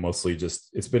 It's been mostly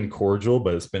it's been cordial,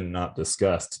 but it's been not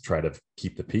discussed to try to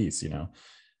keep the peace,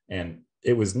 And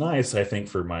it was nice, I think,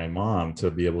 for my mom to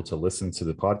be able to listen to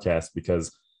the podcast,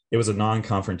 because it was a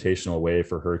non-confrontational way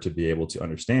for her to be able to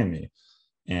understand me.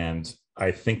 And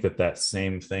I think that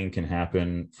same thing can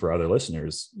happen for other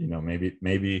listeners.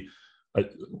 Maybe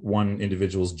one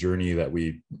individual's journey that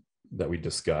we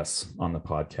discuss on the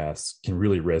podcast can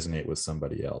really resonate with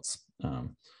somebody else.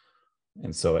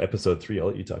 And so episode 3, I'll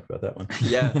let you talk about that one.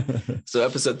 Yeah. So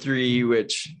episode 3,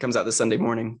 which comes out this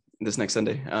next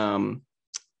Sunday,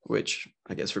 which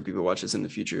I guess for people who watch this in the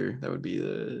future, that would be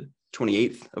the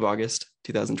 28th of August,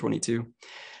 2022,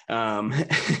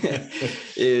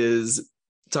 is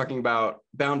talking about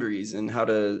boundaries and how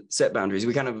to set boundaries.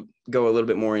 We kind of go a little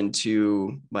bit more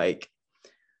into, like,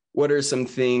 what are some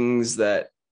things that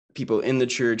people in the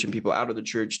church and people out of the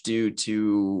church do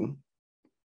to,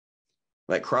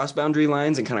 like, cross boundary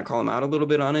lines and kind of call them out a little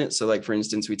bit on it. So, like, for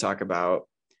instance, we talk about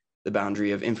the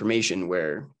boundary of information,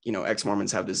 where,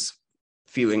 ex-Mormons have this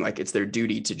feeling like it's their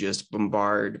duty to just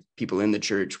bombard people in the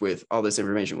church with all this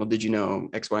information. Well, did you know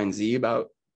X, Y, and Z about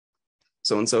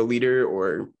so-and-so leader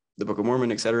or the Book of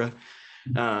Mormon, etc.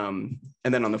 And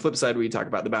then on the flip side, we talk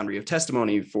about the boundary of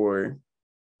testimony for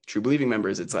true believing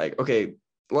members. It's like, okay,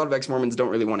 a lot of ex-Mormons don't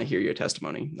really want to hear your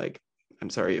testimony. Like, I'm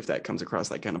sorry if that comes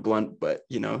across like kind of blunt, but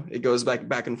it goes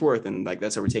back and forth. And like,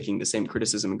 that's how we're taking the same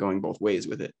criticism and going both ways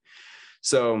with it.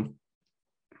 So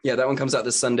yeah, that one comes out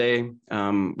this Sunday.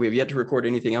 We have yet to record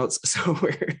anything else. So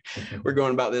we're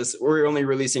going about this. We're only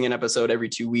releasing an episode every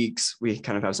 2 weeks. We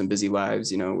kind of have some busy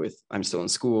lives, I'm still in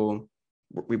school.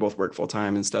 We both work full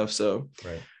time and stuff. So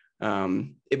right.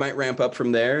 It might ramp up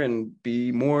from there and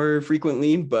be more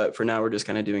frequently, but for now we're just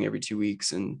kind of doing every 2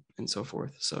 weeks and so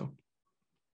forth. So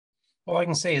all I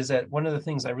can say is that one of the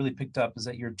things I really picked up is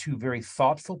that you're 2 very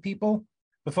thoughtful people,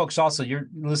 but folks, also, you're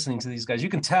listening to these guys, you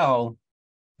can tell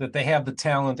that they have the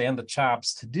talent and the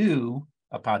chops to do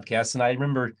a podcast. And I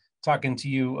remember talking to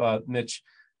you, Mitch,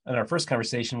 in our first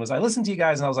conversation I listened to you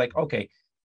guys and I was like, okay,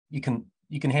 you can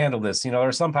handle this. There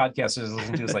are some podcasters I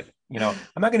listen to, it's like, I'm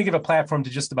not going to give a platform to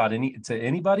just about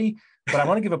anybody, but I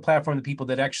want to give a platform to people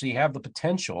that actually have the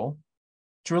potential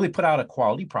to really put out a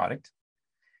quality product.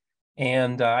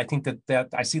 And I think that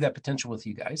I see that potential with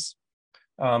you guys.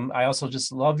 I also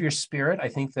just love your spirit. I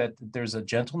think that there's a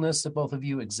gentleness that both of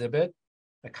you exhibit,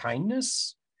 a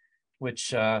kindness,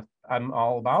 which I'm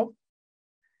all about.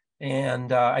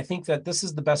 And I think that this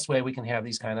is the best way we can have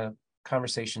these kind of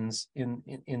conversations in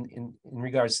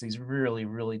regards to these really,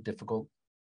 really difficult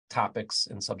topics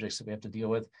and subjects that we have to deal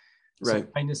with. Right.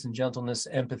 So kindness and gentleness,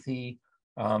 empathy,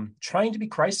 trying to be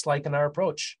Christ-like in our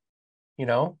approach.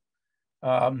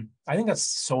 I think that's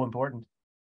so important.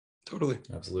 Totally.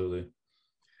 Absolutely.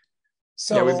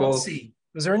 So yeah, let's see.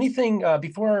 Was there anything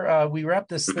before we wrap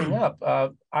this thing up?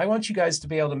 I want you guys to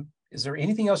be able to is there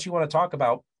anything else you want to talk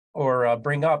about or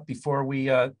bring up before we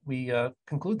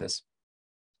conclude this?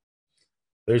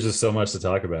 There's just so much to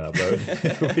talk about,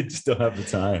 but we just don't have the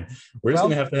time. We're just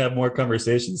going to have more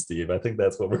conversations, Steve. I think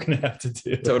that's what we're going to have to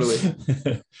do. Totally.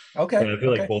 Okay. And I feel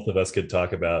like both of us could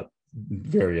talk about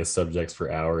various subjects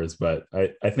for hours, but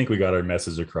I think we got our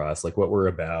message across, like what we're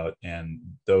about, and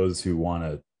those who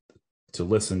want to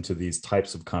listen to these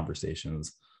types of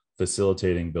conversations,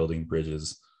 facilitating building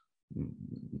bridges,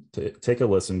 take a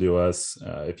listen to us.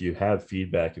 If you have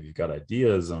feedback, if you've got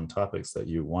ideas on topics that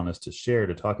you want us to share,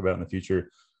 to talk about in the future,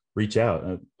 reach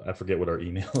out. I forget what our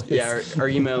email is. Yeah, our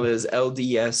email is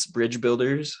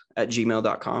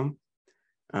ldsbridgebuilders@gmail.com.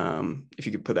 If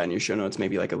you could put that in your show notes,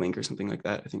 maybe like a link or something like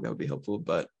that, I think that would be helpful.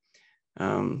 But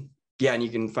yeah, and you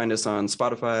can find us on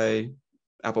Spotify,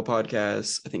 Apple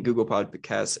Podcasts, I think Google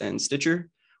Podcasts, and Stitcher.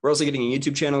 We're also getting a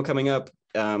YouTube channel coming up.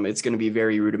 It's going to be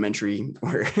very rudimentary,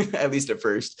 or at least at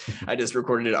first. I just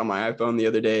recorded it on my iPhone the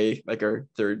other day, like our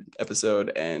third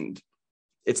episode, and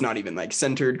it's not even like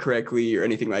centered correctly or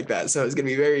anything like that. So it's going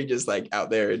to be very just like out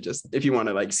there, just if you want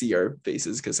to like see our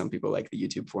faces, because some people like the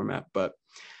YouTube format. But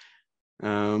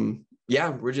yeah,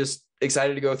 we're just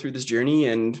excited to go through this journey,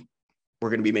 and we're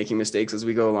going to be making mistakes as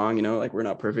we go along. You know, like we're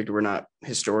not perfect. We're not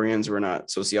historians. We're not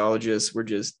sociologists. We're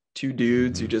just two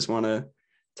dudes who just want to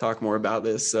talk more about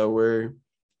this. So we're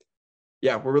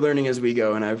learning as we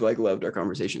go. And I've like loved our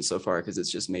conversation so far, because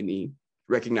it's just made me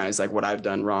recognize like what I've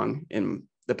done wrong in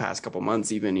the past couple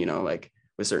months, even, you know, like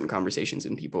with certain conversations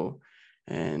and people,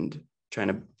 and trying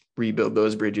to rebuild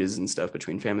those bridges and stuff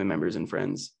between family members and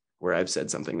friends where I've said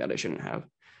something that I shouldn't have.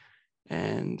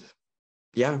 And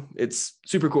yeah, it's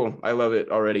super cool. I love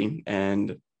it already.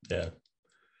 And yeah,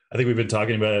 I think we've been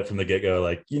talking about it from the get-go.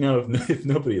 Like, you know, if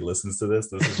nobody listens to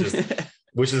this is just,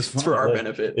 which is fun. It's for our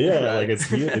benefit. Yeah. Right? Like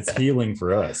it's healing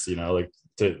for us, you know, like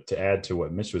to add to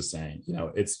what Mitch was saying, you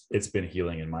know, it's been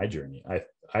healing in my journey.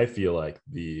 I feel like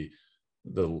the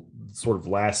sort of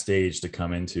last stage to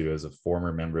come into as a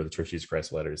former member of the Church of Jesus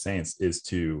Christ of Latter-day Saints is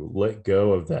to let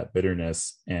go of that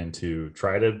bitterness and to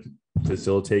try to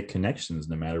facilitate connections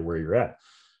no matter where you're at.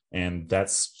 And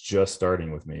that's just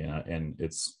starting with me. And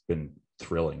it's been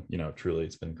thrilling, you know, truly,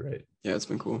 it's been great. Yeah, it's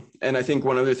been cool. And I think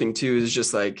one other thing too is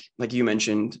just like you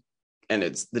mentioned, and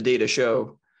it's the data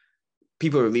show,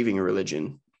 people are leaving a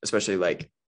religion, especially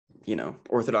like, you know,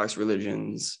 Orthodox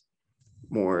religions,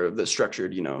 more of the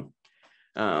structured, you know,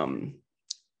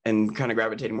 and kind of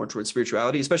gravitating more towards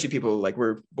spirituality, especially people like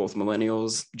we're both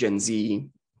millennials, Gen Z,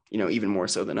 you know, even more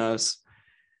so than us.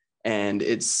 And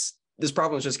this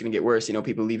problem is just going to get worse, you know,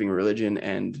 people leaving religion,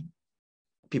 and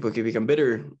people can become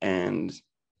bitter and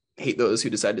hate those who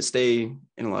decide to stay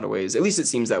in a lot of ways. At least it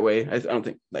seems that way. I don't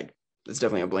think like it's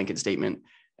definitely a blanket statement.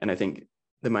 And I think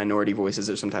the minority voices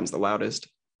are sometimes the loudest,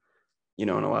 you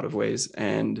know, in a lot of ways.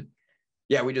 And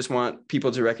yeah, we just want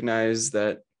people to recognize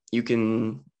that you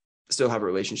can still have a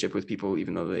relationship with people,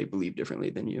 even though they believe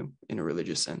differently than you in a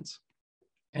religious sense.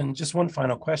 And just one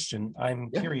final question. I'm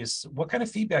curious, what kind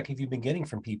of feedback have you been getting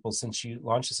from people since you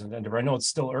launched this endeavor? I know it's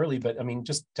still early, but I mean,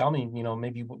 just tell me, you know,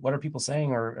 maybe what are people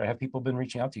saying, or have people been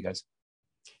reaching out to you guys?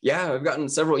 Yeah, I've gotten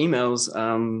several emails,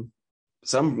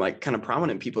 some like kind of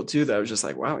prominent people too, that I was just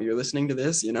like, wow, you're listening to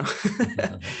this, you know.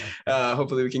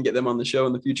 Hopefully we can get them on the show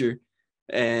in the future.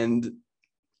 And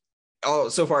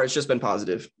so far it's just been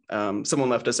positive. Someone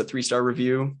left us a 3-star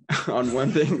review on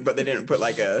one thing, but they didn't put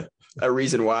like a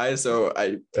reason why. So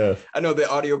I know the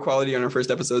audio quality on our first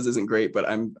episodes isn't great, but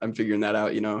I'm figuring that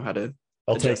out, you know, how to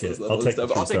I'll take it. I'll take a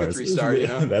 3-star, you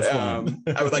know. That's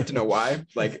I would like to know why,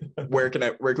 like where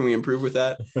can we improve with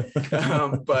that?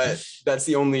 But that's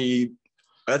the only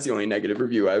negative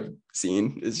review I've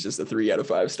seen, is just a 3 out of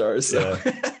 5 stars. So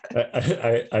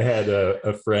I had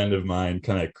a friend of mine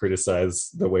kind of criticize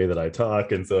the way that I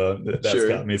talk, and so that's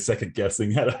got me second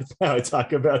guessing how I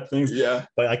talk about things. Yeah,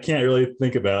 but I can't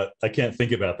think about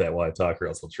that while I talk, or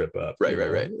else I'll trip up.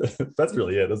 Right. That's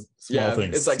really it. Those small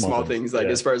things. It's like small things. Like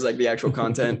as far as like the actual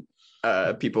content,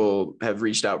 people have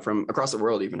reached out from across the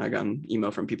world. Even I got an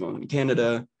email from people in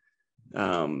Canada.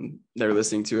 They're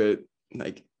listening to it.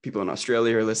 Like people in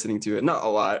Australia are listening to it. Not a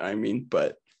lot, I mean,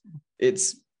 but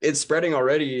it's spreading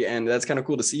already, and that's kind of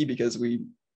cool to see, because we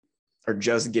are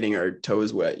just getting our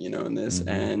toes wet, you know, in this,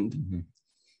 and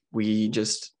we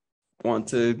just want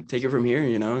to take it from here,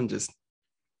 you know, and just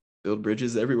build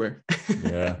bridges everywhere.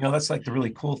 Yeah, you know, that's like the really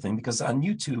cool thing, because on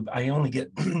YouTube I only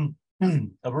get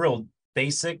a real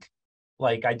basic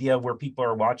like idea where people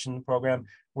are watching the program,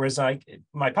 whereas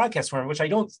my podcast form, which I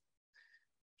don't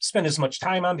spend as much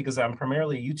time on because I'm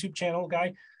primarily a YouTube channel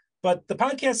guy, But the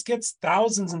podcast gets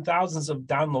thousands and thousands of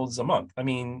downloads a month. I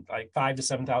mean, like 5,000 to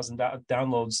 7,000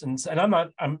 downloads.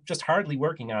 And I'm just hardly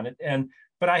working on it.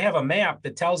 But I have a map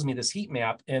that tells me, this heat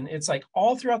map, and it's like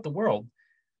all throughout the world: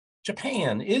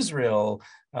 Japan, Israel,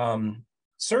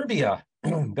 Serbia,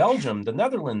 Belgium, the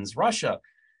Netherlands, Russia.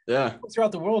 Yeah.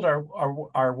 Throughout the world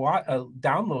are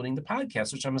downloading the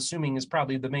podcast, which I'm assuming is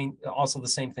probably also the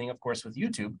same thing, of course, with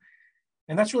YouTube.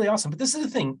 And that's really awesome. But this is the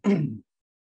thing.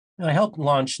 I helped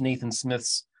launch Nathan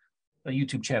Smith's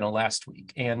YouTube channel last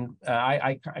week. And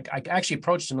I actually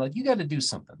approached him like, you got to do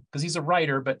something, because he's a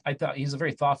writer, but I thought he's a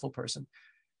very thoughtful person.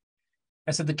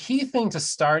 I said, the key thing to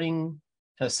starting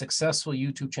a successful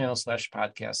YouTube channel /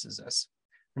 podcast is this.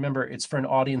 Remember, it's for an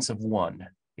audience of one.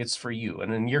 It's for you.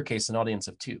 And in your case, an audience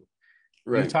of two.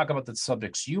 Right. You talk about the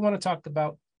subjects you want to talk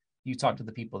about. You talk to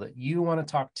the people that you want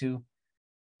to talk to.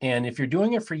 And if you're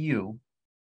doing it for you,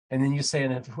 and then you say,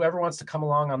 and if whoever wants to come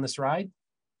along on this ride,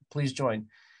 please join.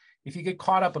 If you get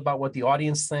caught up about what the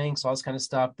audience thinks, all this kind of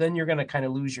stuff, then you're going to kind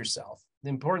of lose yourself. The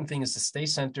important thing is to stay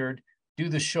centered, do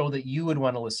the show that you would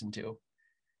want to listen to.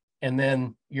 And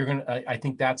then you're going to, I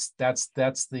think that's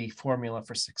the formula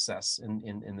for success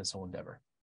in this whole endeavor.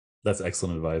 That's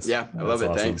excellent advice. Yeah, I love it.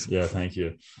 Awesome. Thanks. Yeah, thank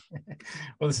you.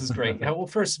 Well, this is great. Well,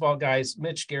 first of all, guys,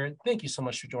 Mitch, Garrett, thank you so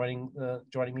much for joining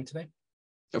me today.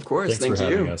 Of course. Thanks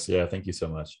for having us. Yeah, thank you so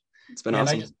much. It's been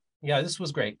awesome. This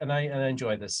was great. And I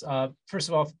enjoyed this. First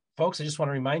of all, folks, I just want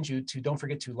to remind you to don't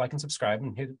forget to like and subscribe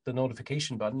and hit the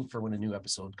notification button for when a new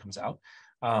episode comes out.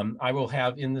 I will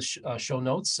have in the show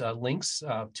notes links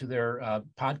to their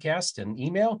podcast and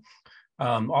email.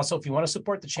 Also, if you want to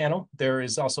support the channel, there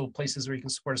is also places where you can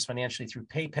support us financially through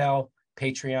PayPal,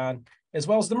 Patreon, as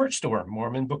well as the merch store,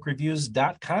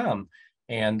 MormonBookReviews.com.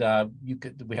 And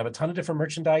we have a ton of different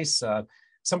merchandise.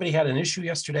 Somebody had an issue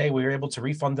yesterday. We were able to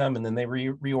refund them, and then they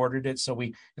reordered it. So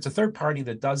it's a third party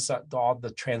that does all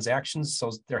the transactions.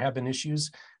 So there have been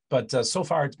issues, but so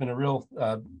far it's been a real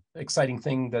exciting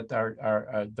thing that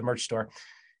our the merch store.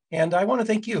 And I want to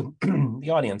thank you, the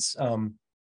audience.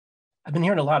 I've been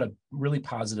hearing a lot of really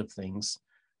positive things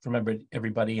from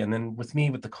everybody. And then with me,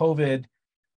 with the COVID,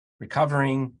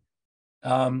 recovering,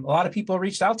 a lot of people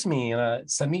reached out to me and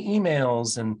sent me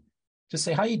emails and just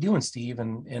say, how you doing, Steve?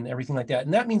 And everything like that.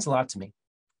 And that means a lot to me.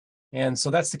 And so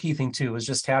that's the key thing too, is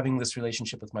just having this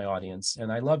relationship with my audience.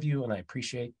 And I love you and I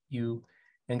appreciate you.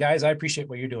 And guys, I appreciate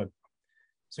what you're doing.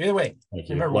 So either way,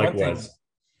 remember one thing,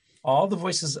 all the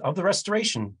voices of the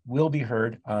restoration will be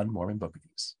heard on Mormon Book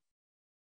Reviews.